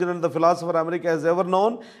theologian and the philosopher America has ever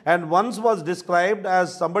known, and once was described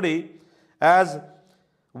as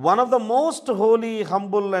one of the most holy,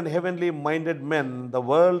 humble and heavenly minded men the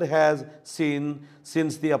world has seen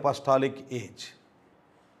since the apostolic age.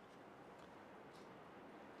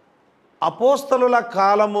 అపోస్తలుల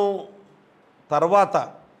కాలము తర్వాత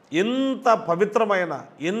ఇంత పవిత్రమైన,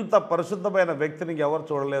 ఇంత పరిశుద్ధమైన వ్యక్తిని ఎవరు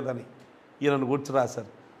చూడలేదని ఈయనను గుర్తు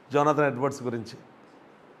రాశారు జోనాథన్ ఎడ్వర్డ్స్ గురించి.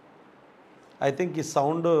 ఐ థింక్ ఈ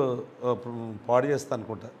సౌండ్ పాడు చేస్తా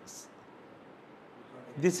అనుకుంటా.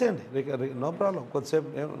 తీసేయండి, నో ప్రాబ్లం. కొద్దిసేపు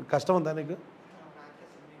కష్టం ఉందా నీకు?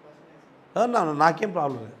 నాకేం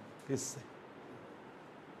ప్రాబ్లం లేదు, తీసే.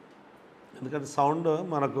 ఎందుకంటే సౌండ్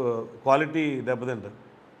మనకు క్వాలిటీ దెబ్బతింటుంది.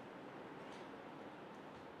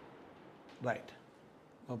 Right,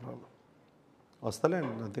 no problem,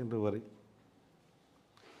 వస్తలేండి, nothing to worry.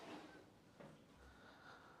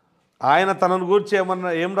 ఆయన తనను గురించి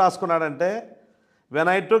ఏం రాసుకున్నాడంటే, when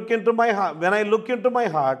I look in to my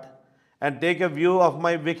heart and take a view of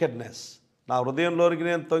my wickedness. నా హృదయంలోనికి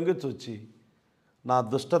నేను తొంగి చూచి నా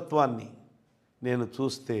దుష్టత్వాన్ని నేను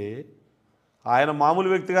చూస్తే, ఆయన మామూలు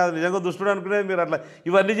వ్యక్తి కాదు, నిజంగా దుష్టుడు అనుకునేది మీరు. అట్లా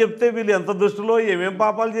ఇవన్నీ చెప్తే వీళ్ళు ఎంత దుష్టులో ఏమేం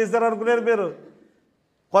పాపాలు చేశారు అనుకునేది మీరు.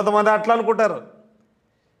 కొంతమంది అట్లా అనుకుంటారు.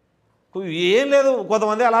 ఏం లేదు,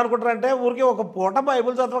 కొంతమంది ఎలా అనుకుంటారంటే ఊరికి ఒక పూట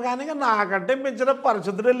బైబిల్ చదవగానే నాకంటే మించిన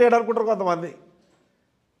పరిశుద్ధుడే లేడు అనుకుంటారు కొంతమంది.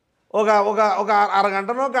 ఒక ఒక ఒక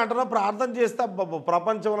అరగంటనో గంటనో ప్రార్థన చేస్తే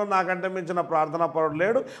ప్రపంచంలో నాకంటే మించిన ప్రార్థనా పరుడు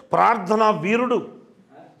లేడు, ప్రార్థనా వీరుడు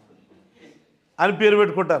అని పేరు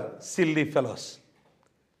పెట్టుకుంటారు. Silly fellows.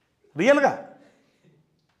 రియల్గా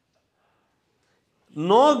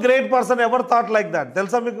no great person ever thought like that.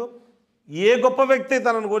 తెలుసా మీకు? ఏ గొప్ప వ్యక్తి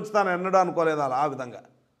తనను గురించి తాను ఎన్నడూ అనుకోలేదు అలా, ఆ విధంగా.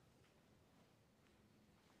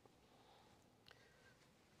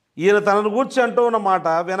 ఈయన తనను గూర్చి అంటూ ఉన్నమాట,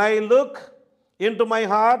 when I look in to my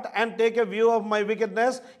heart and take a view of my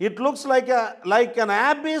wickedness, it looks like an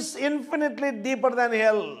abyss infinitely deeper దాన్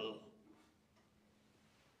హెల్.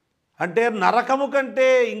 అంటే నరకము కంటే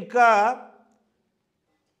ఇంకా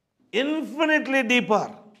ఇన్ఫినిట్లీ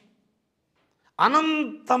డీపర్,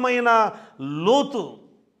 అనంతమైన లోతు,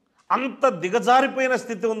 అంత దిగజారిపోయిన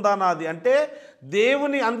స్థితి ఉందా నాది అంటే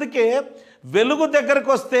దేవుని. అందుకే వెలుగు దగ్గరకు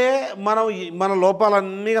వస్తే మన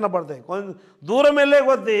లోపాలన్నీ కనపడతాయి. కొంచెం దూరం వెళ్ళే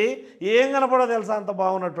కొద్దీ ఏం కనపడదు తెలుసా, అంత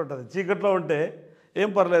బాగున్నట్టు ఉంటుంది. చీకట్లో ఉంటే ఏం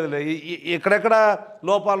పర్లేదులే, ఎక్కడెక్కడ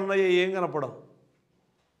లోపాలు ఉన్నాయో ఏం కనపడవు.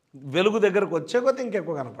 వెలుగు దగ్గరకు వచ్చే కొద్దీ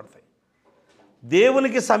ఇంకెక్కువ కనపడతాయి.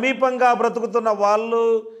 దేవునికి సమీపంగా బ్రతుకుతున్న వాళ్ళు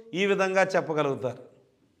ఈ విధంగా చెప్పగలుగుతారు.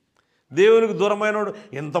 దేవునికి దూరమైనడు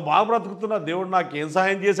ఎంత బాగా బ్రతుకుతున్నా, దేవుడు నాకు ఏం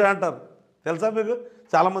సహాయం చేశాడంటారు. తెలుసా మీకు?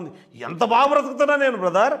 చాలామంది ఎంత బాగా బ్రతుకుతున్నా నేను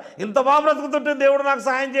బ్రదర్, ఇంత బాగా బ్రతుకుతుంటే దేవుడు నాకు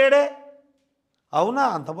సహాయం చేయడే. అవునా?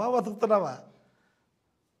 అంత బాగా బ్రతుకుతున్నావా?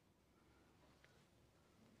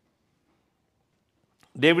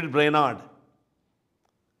 David Brainerd,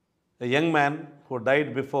 a young man who died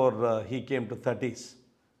before he came to 30s.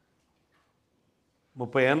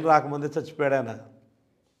 30 ఏళ్ళు రాకముందే చచ్చిపోయాడు ఆయన.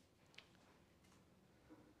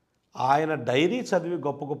 ఆయన డైరీ చదివి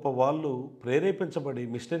గొప్ప గొప్ప వాళ్ళు ప్రేరేపించబడి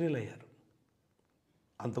మిషనరీలు అయ్యారు.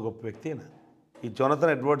 అంత గొప్ప వ్యక్తి అయినా. ఈ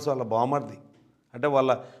జోనథన్ ఎడ్వర్డ్స్ వాళ్ళ బావమరిది, అంటే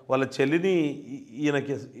వాళ్ళ చెల్లిని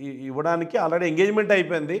ఈయనకి ఇవ్వడానికి ఆల్రెడీ ఎంగేజ్మెంట్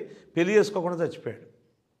అయిపోయింది, పెళ్లి చేసుకోకుండా చచ్చిపోయాడు.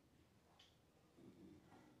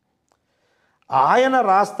 ఆయన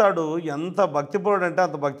రాస్తాడు, ఎంత భక్తిపరుడు అంటే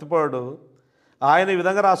అంత భక్తిపరుడు. ఆయన ఈ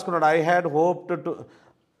విధంగా రాసుకున్నాడు,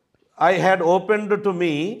 I had opened to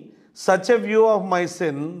me such a view of my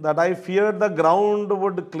sin that I feared the ground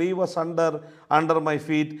would cleave asunder under my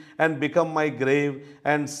feet and become my grave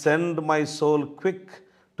and send my soul quick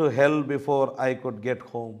to hell before I could get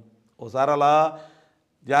home. ఓసారి అలా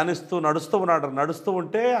ధ్యానిస్తూ నడుస్తూ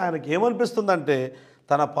ఉంటే ఆయనకి ఏమనిపిస్తుందంటే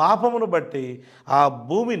తన పాపమును బట్టి ఆ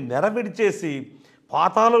భూమి నెరవిడిచేసి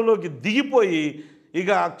పాతాళంలోకి దిగిపోయి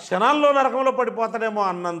ఇక క్షణాల్లో నరకంలో పడిపోతాడేమో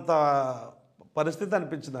అన్నంత పరిస్థితి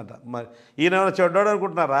అనిపించిందట. మరి ఈయన ఏమైనా చెడ్డాడు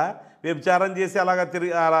అనుకుంటున్నారా? వ్యభిచారం చేసి అలాగా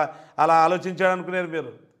తిరిగి అలా ఆలోచించాడు అనుకునేరు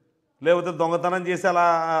మీరు, లేకపోతే దొంగతనం చేసి అలా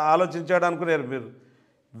ఆలోచించాడు అనుకునేరు మీరు.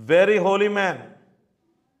 Very holy man,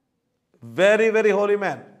 very very holy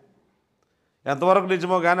man. ఎంతవరకు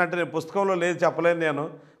నిజమో కానీ అంటే నేను పుస్తకంలో లేదు చెప్పలేను. నేను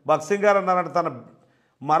భగత్ సింగ్ గారు అన్నారంటే తన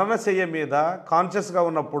మరణశయ్య మీద కాన్షియస్గా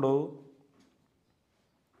ఉన్నప్పుడు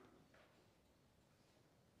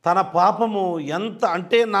తన పాపము ఎంత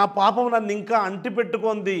అంటే నా పాపము నన్ను ఇంకా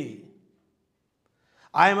అంటిపెట్టుకుంది,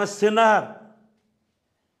 I'm a sinner.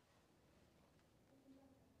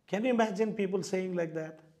 Can you imagine people saying like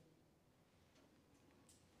that?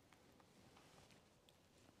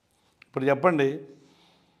 ఇప్పుడు చెప్పండి,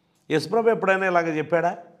 యేసుప్రభు ఎప్పుడైనా ఇలాగ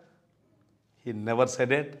చెప్పాడా? He never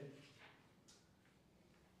said it.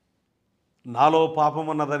 నాలో పాపం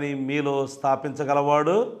ఉన్నదని మీలో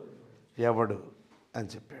స్థాపించగలవాడు ఎవడు అని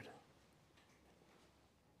చెప్పాడు.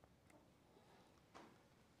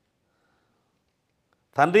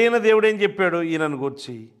 తండ్రి అయిన దేవుడు ఏం చెప్పాడు ఈయనను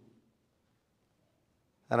గూర్చి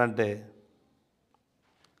అని అంటే,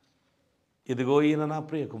 ఇదిగో ఈయన నా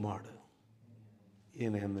ప్రియ కుమారుడు,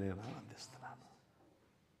 ఈయన ఎందు నేను ఆనందిస్తున్నాను.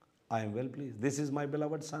 I'm well please, this is my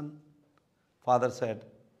beloved sun, father said,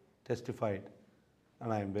 testified,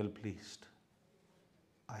 and I'm well pleased.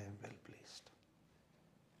 I'm well pleased.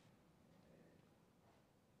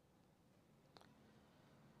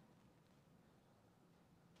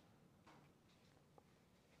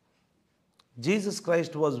 Jesus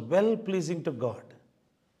Christ was well pleasing to God.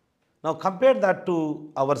 Now compare that to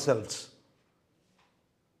ourselves.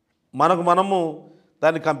 మనము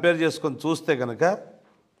దాన్ని కంపేర్ చేసుకొని చూస్తే కనుక,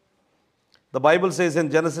 the Bible says in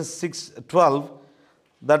Genesis 6:12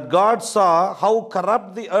 that God saw how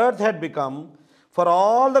corrupt the earth had become, for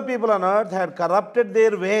all the people on earth had corrupted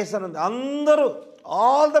their ways. And అందరూ,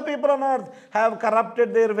 all the people on earth have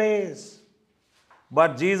corrupted their ways,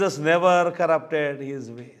 but Jesus never corrupted his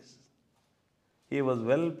ways. He was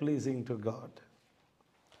well pleasing to God.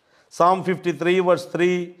 Psalm 53 verse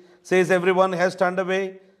 3 says, everyone has turned away,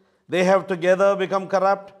 they have together become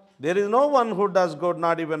corrupt. There is no one who does good,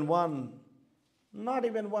 not even one. Not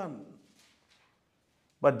even one.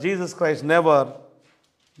 But Jesus Christ never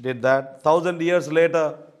did that. 1,000 years later,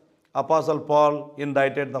 Apostle Paul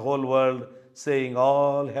indicted the whole world, saying,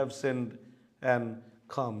 all have sinned and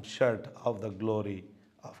come short of the glory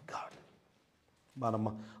of God. మనం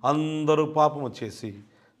అందరూ పాపము చేసి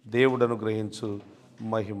దేవుడు అనుగ్రహించు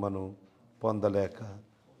మహిమను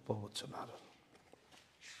పొందలేకపోవచ్చున్నారు.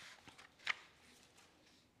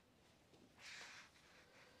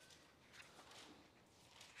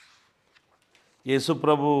 యేసు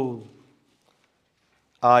ప్రభు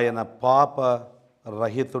ఆయన పాప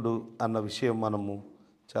రహితుడు అన్న విషయం మనము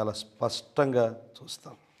చాలా స్పష్టంగా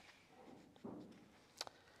చూస్తాం.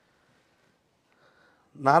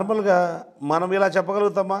 నార్మల్గా మనం ఇలా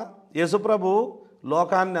చెప్పగలుగుతామా? యేసుప్రభు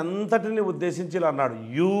లోకాన్ని అంతటిని ఉద్దేశించి ఇలా అన్నాడు,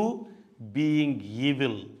 యూ బీయింగ్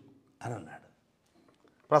ఈవిల్ అని అన్నాడు.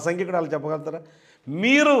 ప్రసంగికుడు అలా చెప్పగలుగుతారా?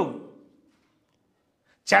 మీరు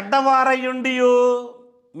చెడ్డవారయ్యుండియు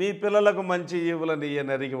మీ పిల్లలకు మంచి ఈవులని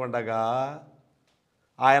ఎరిగి ఉండగా.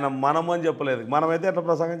 ఆయన మనము అని చెప్పలేదు. మనమైతే ఎట్లా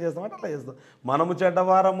ప్రసంగం చేస్తామంటే అట్లా చేస్తాం. మనము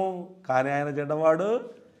చెడ్డవారము, కానీ ఆయన చెడ్డవాడు.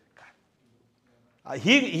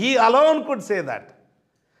 He alone could say that.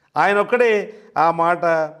 ఆయన ఒక్కడే ఆ మాట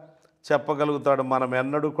చెప్పగలుగుతాడు, మనం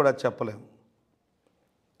ఎన్నడూ కూడా చెప్పలేము.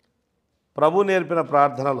 ప్రభు నేర్పిన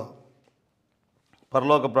ప్రార్థనలో,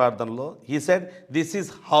 పరలోక ప్రార్థనలో he said, this is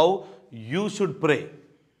how you should pray.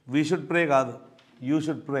 We should ప్రే కాదు, యూ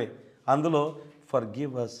షుడ్ ప్రే. అందులో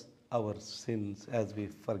forgive us our sins as we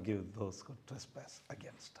forgive those who trespass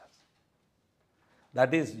against us.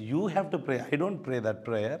 That is, you have to pray. I don't pray that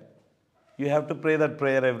prayer. You have to pray that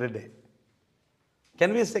prayer every day.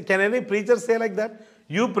 Can any preacher say like that?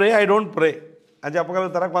 You pray, I don't pray. అని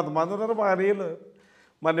చెప్పగలుగుతారా? కొంతమంది ఉన్నారు మహనీయులు.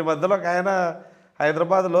 మరి మధ్యలో ఒక ఆయన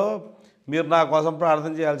హైదరాబాద్లో, మీరు నా కోసం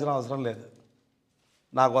ప్రార్థన చేయాల్సిన అవసరం లేదు,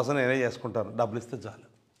 నా కోసం నేనే చేసుకుంటాను, డబ్బులు ఇస్తే చాలు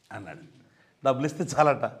అన్నాడు. డబ్బులు ఇస్తే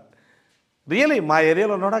చాలట. రియలీ మా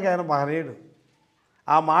ఏరియాలో ఉన్నాడు ఒక ఆయన మహనీయుడు.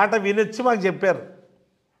 ఆ మాట వినొచ్చి మాకు చెప్పారు,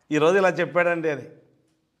 ఈరోజు ఇలా చెప్పాడండి అని.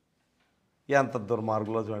 ఎంత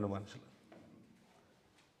దుర్మార్గులో చూడండి మనుషులు.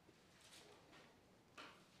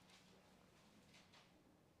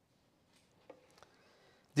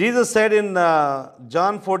 Jesus said in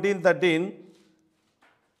John 14:13,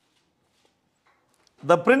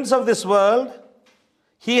 the prince of this world,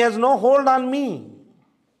 he has no hold on me.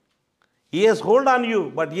 He has hold on you,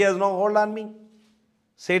 but he has no hold on me.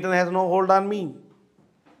 Satan has no hold on me.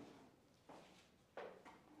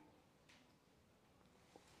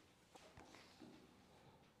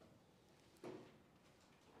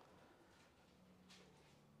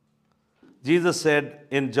 Jesus said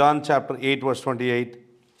in John chapter 8 verse 28,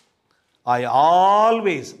 I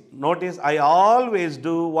always, notice, I always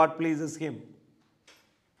do what pleases him.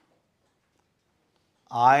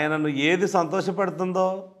 ఆయనను ఏది సంతోషపెడుతుందో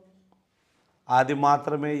అది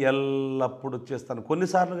మాత్రమే ఎల్లప్పుడూ చేస్తాను.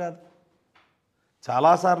 కొన్నిసార్లు కాదు,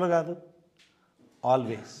 చాలాసార్లు కాదు,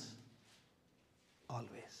 always.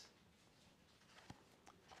 Always.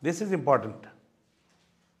 This is important.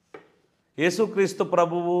 యేసుక్రీస్తు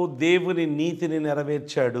ప్రభువు దేవుని నీతిని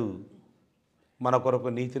నెరవేర్చాడు, మన కొరకు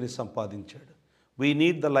నీతిని సంపాదించాడు. We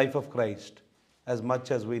need the life of Christ as much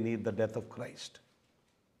as we need the death of Christ.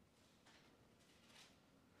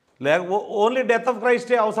 Only death of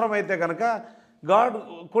క్రైస్టే అవసరమైతే కనుక God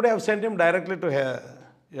could have sent him directly to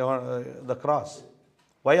the cross.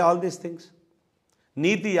 Why all these things?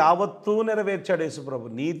 నీతి యావత్తూ నెరవేర్చాడు యేసు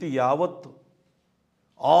ప్రభు. నీతి యావత్తు,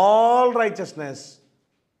 all righteousness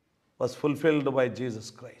was fulfilled by Jesus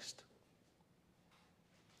Christ.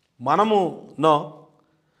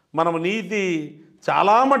 మనము నీతి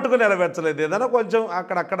చాలా మట్టుకు నెరవేర్చలేదు, ఏదైనా కొంచెం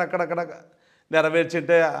అక్కడక్కడ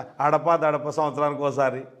నెరవేర్చింటే అడప సంవత్సరానికి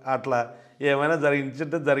ఒకసారి అట్లా ఏమైనా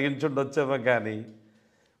జరిగించుండొచ్చేమో. కానీ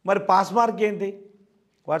మరి పాస్ మార్క్ ఏంటి?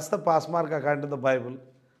 What's the pass mark according to the Bible?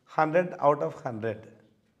 100 out of 100,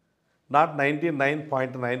 not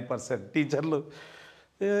 99.9%. టీచర్లు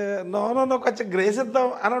నో కొంచెం గ్రేస్ ఇద్దాం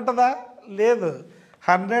అని ఉంటుందా? లేదు.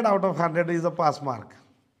 100 out of 100 is a pass mark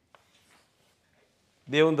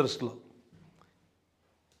దేవుని దృష్టిలో.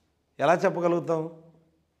 ఎలా చెప్పగలుగుతాం?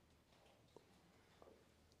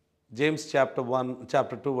 జేమ్స్ చాప్టర్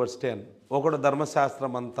 2 verse 10, ఒకడు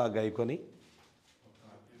ధర్మశాస్త్రం అంతా గైకొని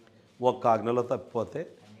ఒక్క ఆజ్ఞలో తప్పిపోతే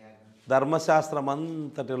ధర్మశాస్త్రం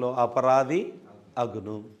అంతటిలో అపరాధి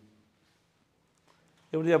అగును.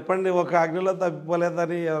 ఇప్పుడు చెప్పండి, ఒక ఆజ్ఞలో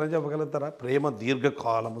తప్పిపోలేదని ఎవరైనా చెప్పగలుగుతారా? ప్రేమ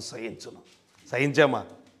దీర్ఘకాలము సహించును. సహించామా?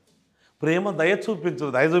 ప్రేమ దయ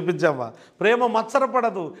చూపించామా? ప్రేమ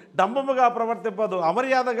మత్సరపడదు, డంబముగా ప్రవర్తింపదు,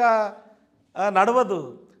 అమర్యాదగా నడవదు,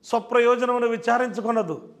 స్వప్రయోజనమును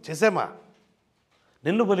విచారించుకొనదు. చేసామా?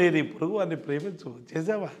 నిన్ను బలేది పొరుగు అని ప్రేమించు.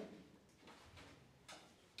 చేసావా?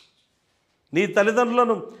 నీ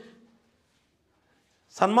తల్లిదండ్రులను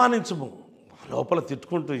సన్మానించుము. లోపల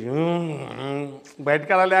తిట్టుకుంటూ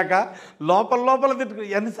బయటకు వెళ్ళలేక లోపల తిట్టుకు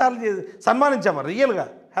ఎన్నిసార్లు సన్మానించామా? రియల్గా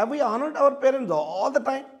have we honoured our parents all the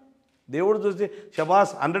time? దేవుడు చూసి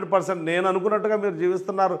శబాస్ 100% నేను అనుకున్నట్టుగా మీరు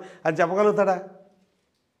జీవిస్తున్నారు అని చెప్పగలుగుతాడా?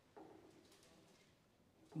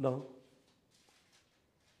 నో.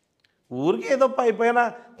 ఊరికి ఏదో అయిపోయినా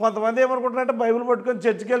కొంతమంది ఏమనుకుంటున్నారంటే బైబిల్ పట్టుకొని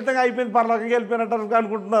చర్చికి వెళ్తే అయిపోయింది, పరలోకంకి వెళ్ళిపోయినట్టు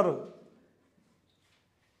అనుకుంటున్నారు.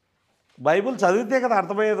 బైబిల్ చదివితే కదా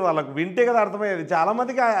అర్థమయ్యేది, వాళ్ళకు వింటే కదా అర్థమయ్యేది.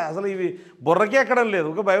 చాలామందికి అసలు ఇవి బుర్రకే ఎక్కడం లేదు.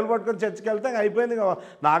 ఒక బైబిల్ పట్టుకొని చర్చికి వెళ్తే అయిపోయింది,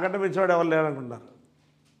 నాకంటే మించివాడు ఎవరు లేరనుకుంటున్నారు.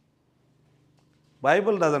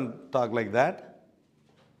 Bible doesn't talk like that.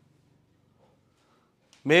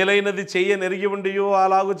 మేలైనది చెయ్యనెరిగి ఉండియో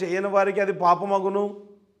అలాగూ చేయని వారికి అది పాపమగును.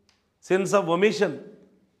 Sense of omission.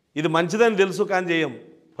 ఇది మంచిదని తెలుసు కానీ చేయం.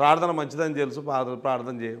 ప్రార్థన మంచిదని తెలుసు,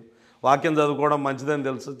 ప్రార్థన చేయం. వాక్యం చదువుకోవడం మంచిదని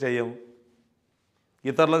తెలుసు, చెయ్యం.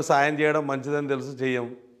 ఇతరులకు సాయం చేయడం మంచిదని తెలుసు, చెయ్యం.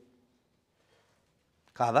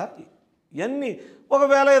 కాదా? ఇవన్నీ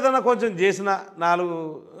ఒకవేళ ఏదైనా కొంచెం చేసినా, 4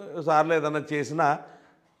 సార్లు ఏదైనా చేసినా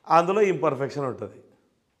అందులో ఇంపర్ఫెక్షన్ ఉంటుంది,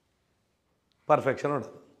 పర్ఫెక్షన్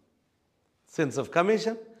ఉండదు. Sense of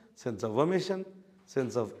commission, sense of omission,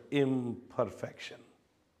 sense of imperfection.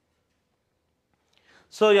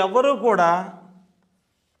 So ఎవరు కూడా,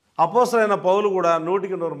 అపోస్తలుడైన పౌలు కూడా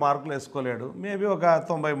 100కి 100 మార్కులు వేసుకోలేడు. మేబీ ఒక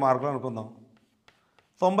 90 మార్కులు అనుకుందాం.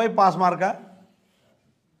 90 పాస్ మార్కా?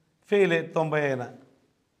 ఫెయిల్ 90 అయినా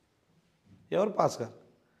ఎవరు పాస్ కాదు.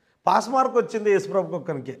 పాస్ మార్క్ వచ్చింది యేసుప్రభుకి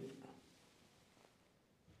ఒక్కనికే.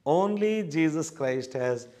 Only Jesus Christ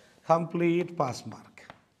has complete pass mark.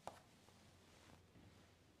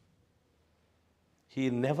 He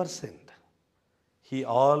never sinned. He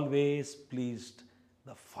always pleased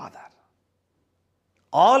the Father.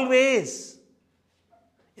 Always.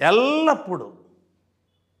 ఎల్లప్పుడు.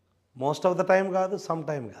 మోస్ట్ ఆఫ్ ద టైం కాదు, సమ్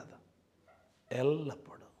టైం కాదు,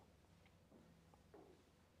 ఎల్లప్పుడు.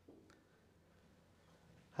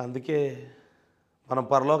 అందుకే మనం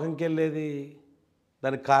పరలోకంకి వెళ్ళేది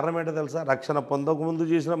దానికి కారణం ఏంటో తెలుసా? రక్షణ పొందకముందు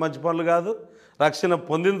చేసిన మంచి పనులు కాదు, రక్షణ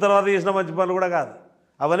పొందిన తర్వాత చేసిన మంచి పనులు కూడా కాదు.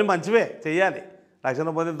 అవన్నీ మంచివే, చేయాలి. రక్షణ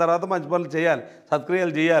పొందిన తర్వాత మంచి పనులు చేయాలి,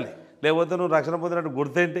 సత్క్రియలు చేయాలి. లేకపోతే నువ్వు రక్షణ పొందినట్టు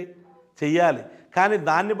గుర్తేంటి? చెయ్యాలి. కానీ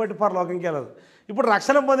దాన్ని బట్టి పరలోకంకి వెళ్ళదు. ఇప్పుడు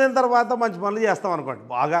రక్షణ పొందిన తర్వాత మంచి పనులు చేస్తాం అనుకోండి,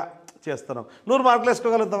 బాగా చేస్తున్నాం, 100 మార్కులు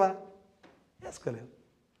వేసుకోగలుగుతావా? వేసుకోలేవు.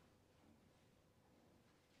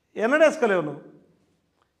 ఎన్నడూ వేసుకోలేవు నువ్వు,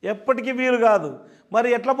 ఎప్పటికీ వీలు కాదు. మరి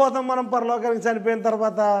ఎట్లా పోతాం మనం పరలోకానికి చనిపోయిన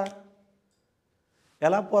తర్వాత?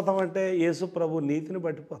 ఎలా పోతామంటే యేసు ప్రభు నీతిని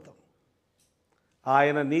బట్టి పోతాం.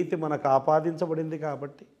 ఆయన నీతి మనకు ఆపాదించబడింది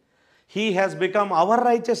కాబట్టి he has become hour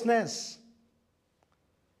righteousness.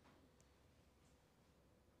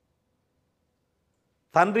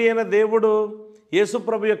 తండ్రి అయిన దేవుడు యేసు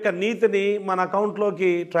ప్రభు యొక్క నీతిని మన అకౌంట్లోకి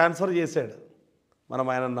ట్రాన్స్ఫర్ చేశాడు. మనం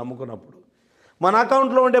ఆయనను నమ్ముకున్నప్పుడు మన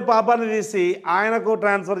అకౌంట్లో ఉండే పాపాన్ని తీసి ఆయనకు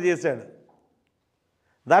ట్రాన్స్ఫర్ చేశాడు.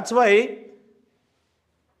 That's why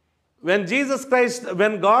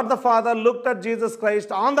when God the Father looked at Jesus Christ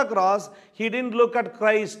on the cross, he didn't look at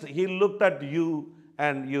Christ, he looked at you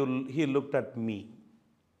and he looked at me.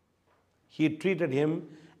 He treated him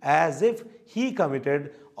as if he committed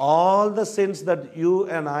all the sins that you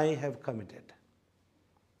and I have committed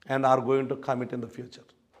and are going to commit in the future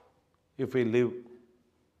if we live.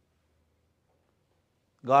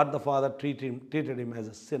 God the Father treated him as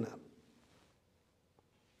a sinner.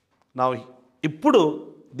 Now, ఇప్పుడు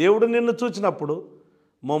దేవుడు నిన్ను చూచినప్పుడు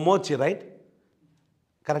మొమోచి, right?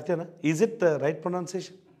 కరెక్టేనా? Is it right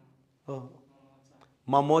pronunciation?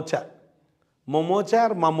 మమోచా, మొమోచా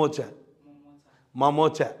are మమోచా?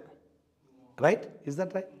 మమోచా, right? Is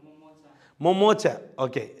that right? మొమోచా,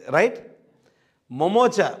 okay, right?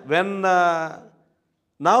 మొమోచా. When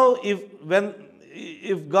now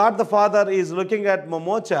if God the Father is looking at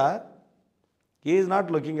momocha, he is not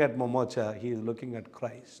looking at momocha, he is looking at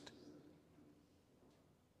Christ.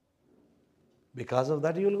 Because of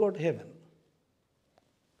that you will go to heaven,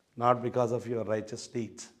 not because of your righteous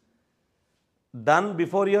deeds done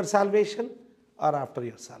before your salvation or after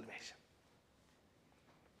your salvation.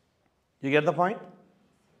 You get the point?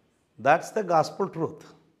 That's the gospel truth.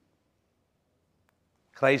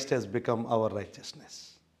 Christ has become our righteousness.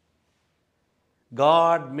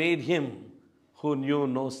 God made him who knew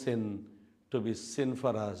no sin to be sin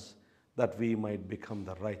for us, that we might become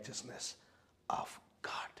the righteousness of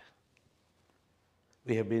God.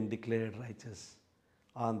 We have been declared righteous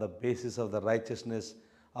on the basis of the righteousness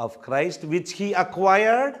of Christ, which he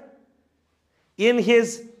acquired in his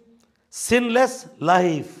sinless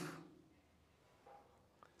life.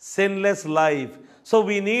 Sinless life. So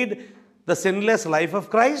we need the sinless life of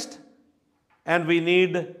Christ, and we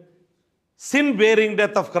need sin-bearing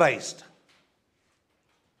death of Christ.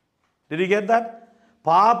 Did you get that?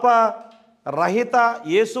 పాప రహిత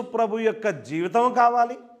యేసు ప్రభు యొక్క జీవితం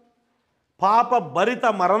కావాలి, పాప భరిత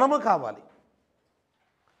మరణము కావాలి.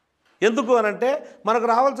 ఎందుకు అనంటే మనకు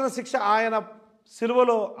రావాల్సిన శిక్ష ఆయన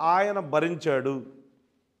సిలువలో ఆయన భరించాడు.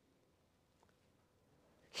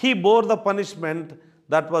 He bore the punishment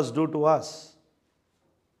that was due to us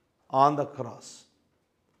on the cross.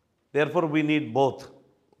 Therefore we need both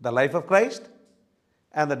the life of Christ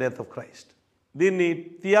and the death of Christ. దీన్ని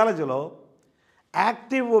థియాలజీలో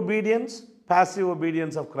active obedience, passive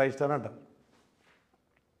obedience of Christ అని అంటారు.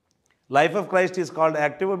 Life of Christ is called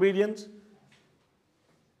active obedience.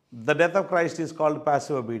 The death of Christ is called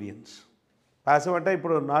passive obedience. Passive ante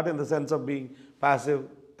ippudu not in the sense of being passive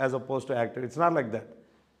as opposed to active. It's not like that.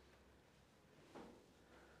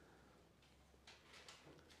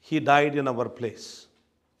 He died in our place.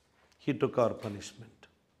 He took our punishment.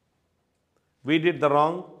 We did the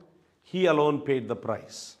wrong. He alone paid the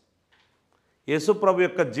price. యేసు ప్రభు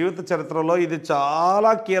యొక్క జీవిత చరిత్రలో ఇది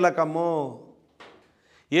చాలా కీలకము.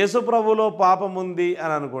 యేసు ప్రభులో పాపం ఉంది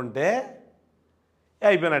అని అనుకుంటే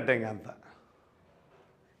అయిపోయినట్టే. ఇంక అంతా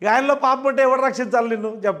ఆయనలో పాపం ఉంటే ఎవరు రక్షించాలి?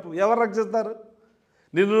 నిన్ను చెప్పు, ఎవరు రక్షిస్తారు?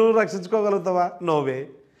 నిన్ను రక్షించుకోగలుగుతావా? నోవే.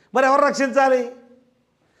 మరి ఎవరు రక్షించాలి?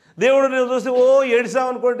 దేవుడు నేను చూసి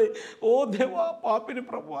ఏడిసామనుకోండి, ఓ దేవా పాపిని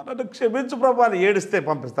ప్రభు నన్ను క్షమించు ప్రభు అని ఏడిస్తే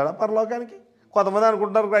పంపిస్తాడా పరలోకానికి? కొంతమంది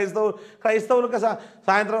అనుకుంటారు క్రైస్తవులకు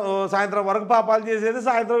సాయంత్రం వరకు పాపాలు చేసేది,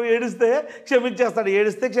 సాయంత్రం ఏడిస్తే క్షమించేస్తాడు.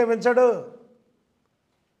 ఏడిస్తే క్షమించాడు.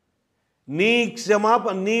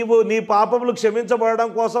 నీవు నీ పాపములు క్షమించబడడం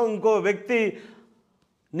కోసం ఇంకో వ్యక్తి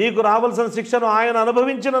నీకు రావాల్సిన శిక్షను ఆయన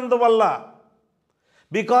అనుభవించినందువల్ల,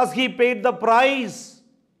 because he paid the price,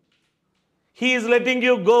 he is letting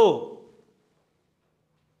you go.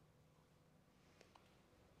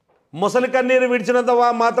 ముసలి కన్నీరు విడిచినంత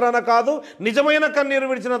మాత్రాన కాదు, నిజమైన కన్నీరు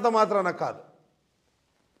విడిచినంత మాత్రాన కాదు.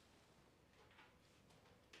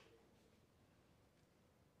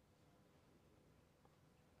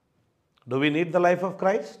 Do we need the life of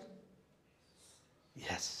Christ?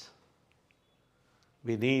 Yes.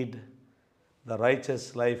 We need the righteous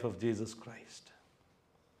life of Jesus Christ.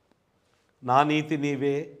 నా నీతి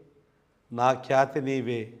నీవే, నా ఖ్యాతి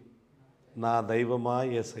నీవే, నా దైవమా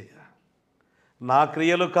యేసయ్య. నా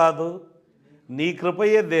క్రియలు కాదు, నీ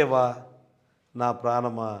కృపయే దేవా, నా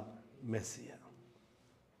ప్రాణమా మెస్సియా.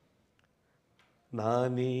 నా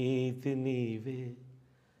నీతి నీవే,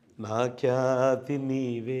 నా ఖ్యాతి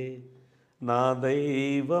నీవే, నా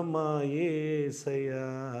దైవమా యేసయ్యా.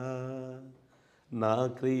 నా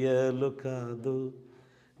క్రియలు కాదు,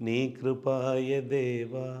 నీ కృపయే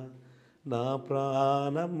దేవా, నా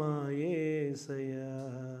ప్రాణమా యేసయ్యా.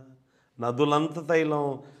 నదులంత తైలం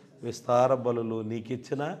విస్తార బలులు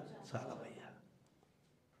నీకిచ్చిన చాలవయ్యా.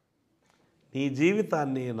 నీ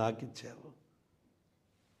జీవితాన్ని నాకిచ్చావు.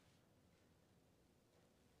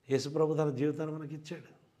 యేసుప్రభు తన జీవితాన్ని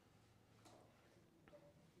మనకిచ్చాడు.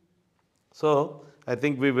 So, I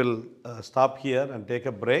think we will stop here and take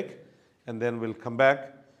a break, and then we'll come back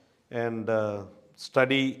and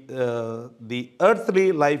study the earthly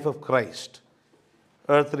life of Christ.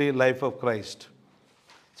 Earthly life of Christ.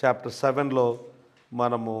 Chapter 7లో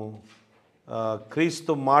మనము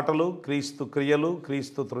క్రీస్తు మాటలు, క్రీస్తు క్రియలు,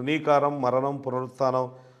 క్రీస్తు తృణీకారం, మరణం, పునరుత్థానం,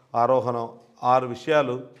 ఆరోహణం, 6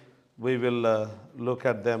 విషయాలు we will look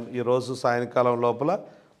at them. ఈరోజు సాయంకాలం లోపల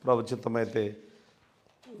ప్రభు చిత్తమైతే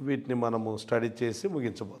వీటిని మనము స్టడీ చేసి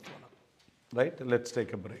ముగించబోతున్నాం. Right, let's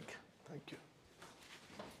take a break. Thank you.